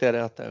 definitely check that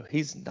out though.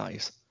 He's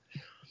nice.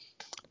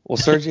 Well,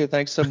 Sergio,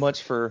 thanks so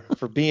much for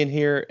being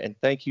here, and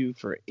thank you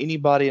for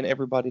anybody and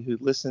everybody who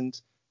listened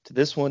to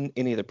this one,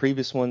 any of the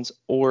previous ones,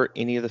 or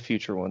any of the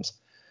future ones.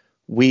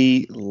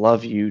 We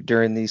love you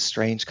during these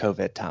strange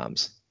COVID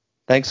times.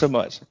 Thanks so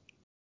much.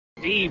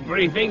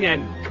 Debriefing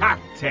and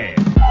cocktail.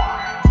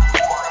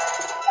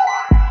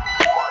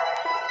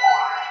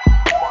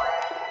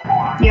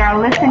 You are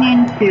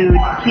listening to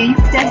Keep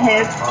the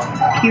Hip,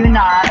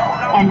 Q-Not,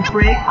 and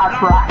Break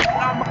Up Rock.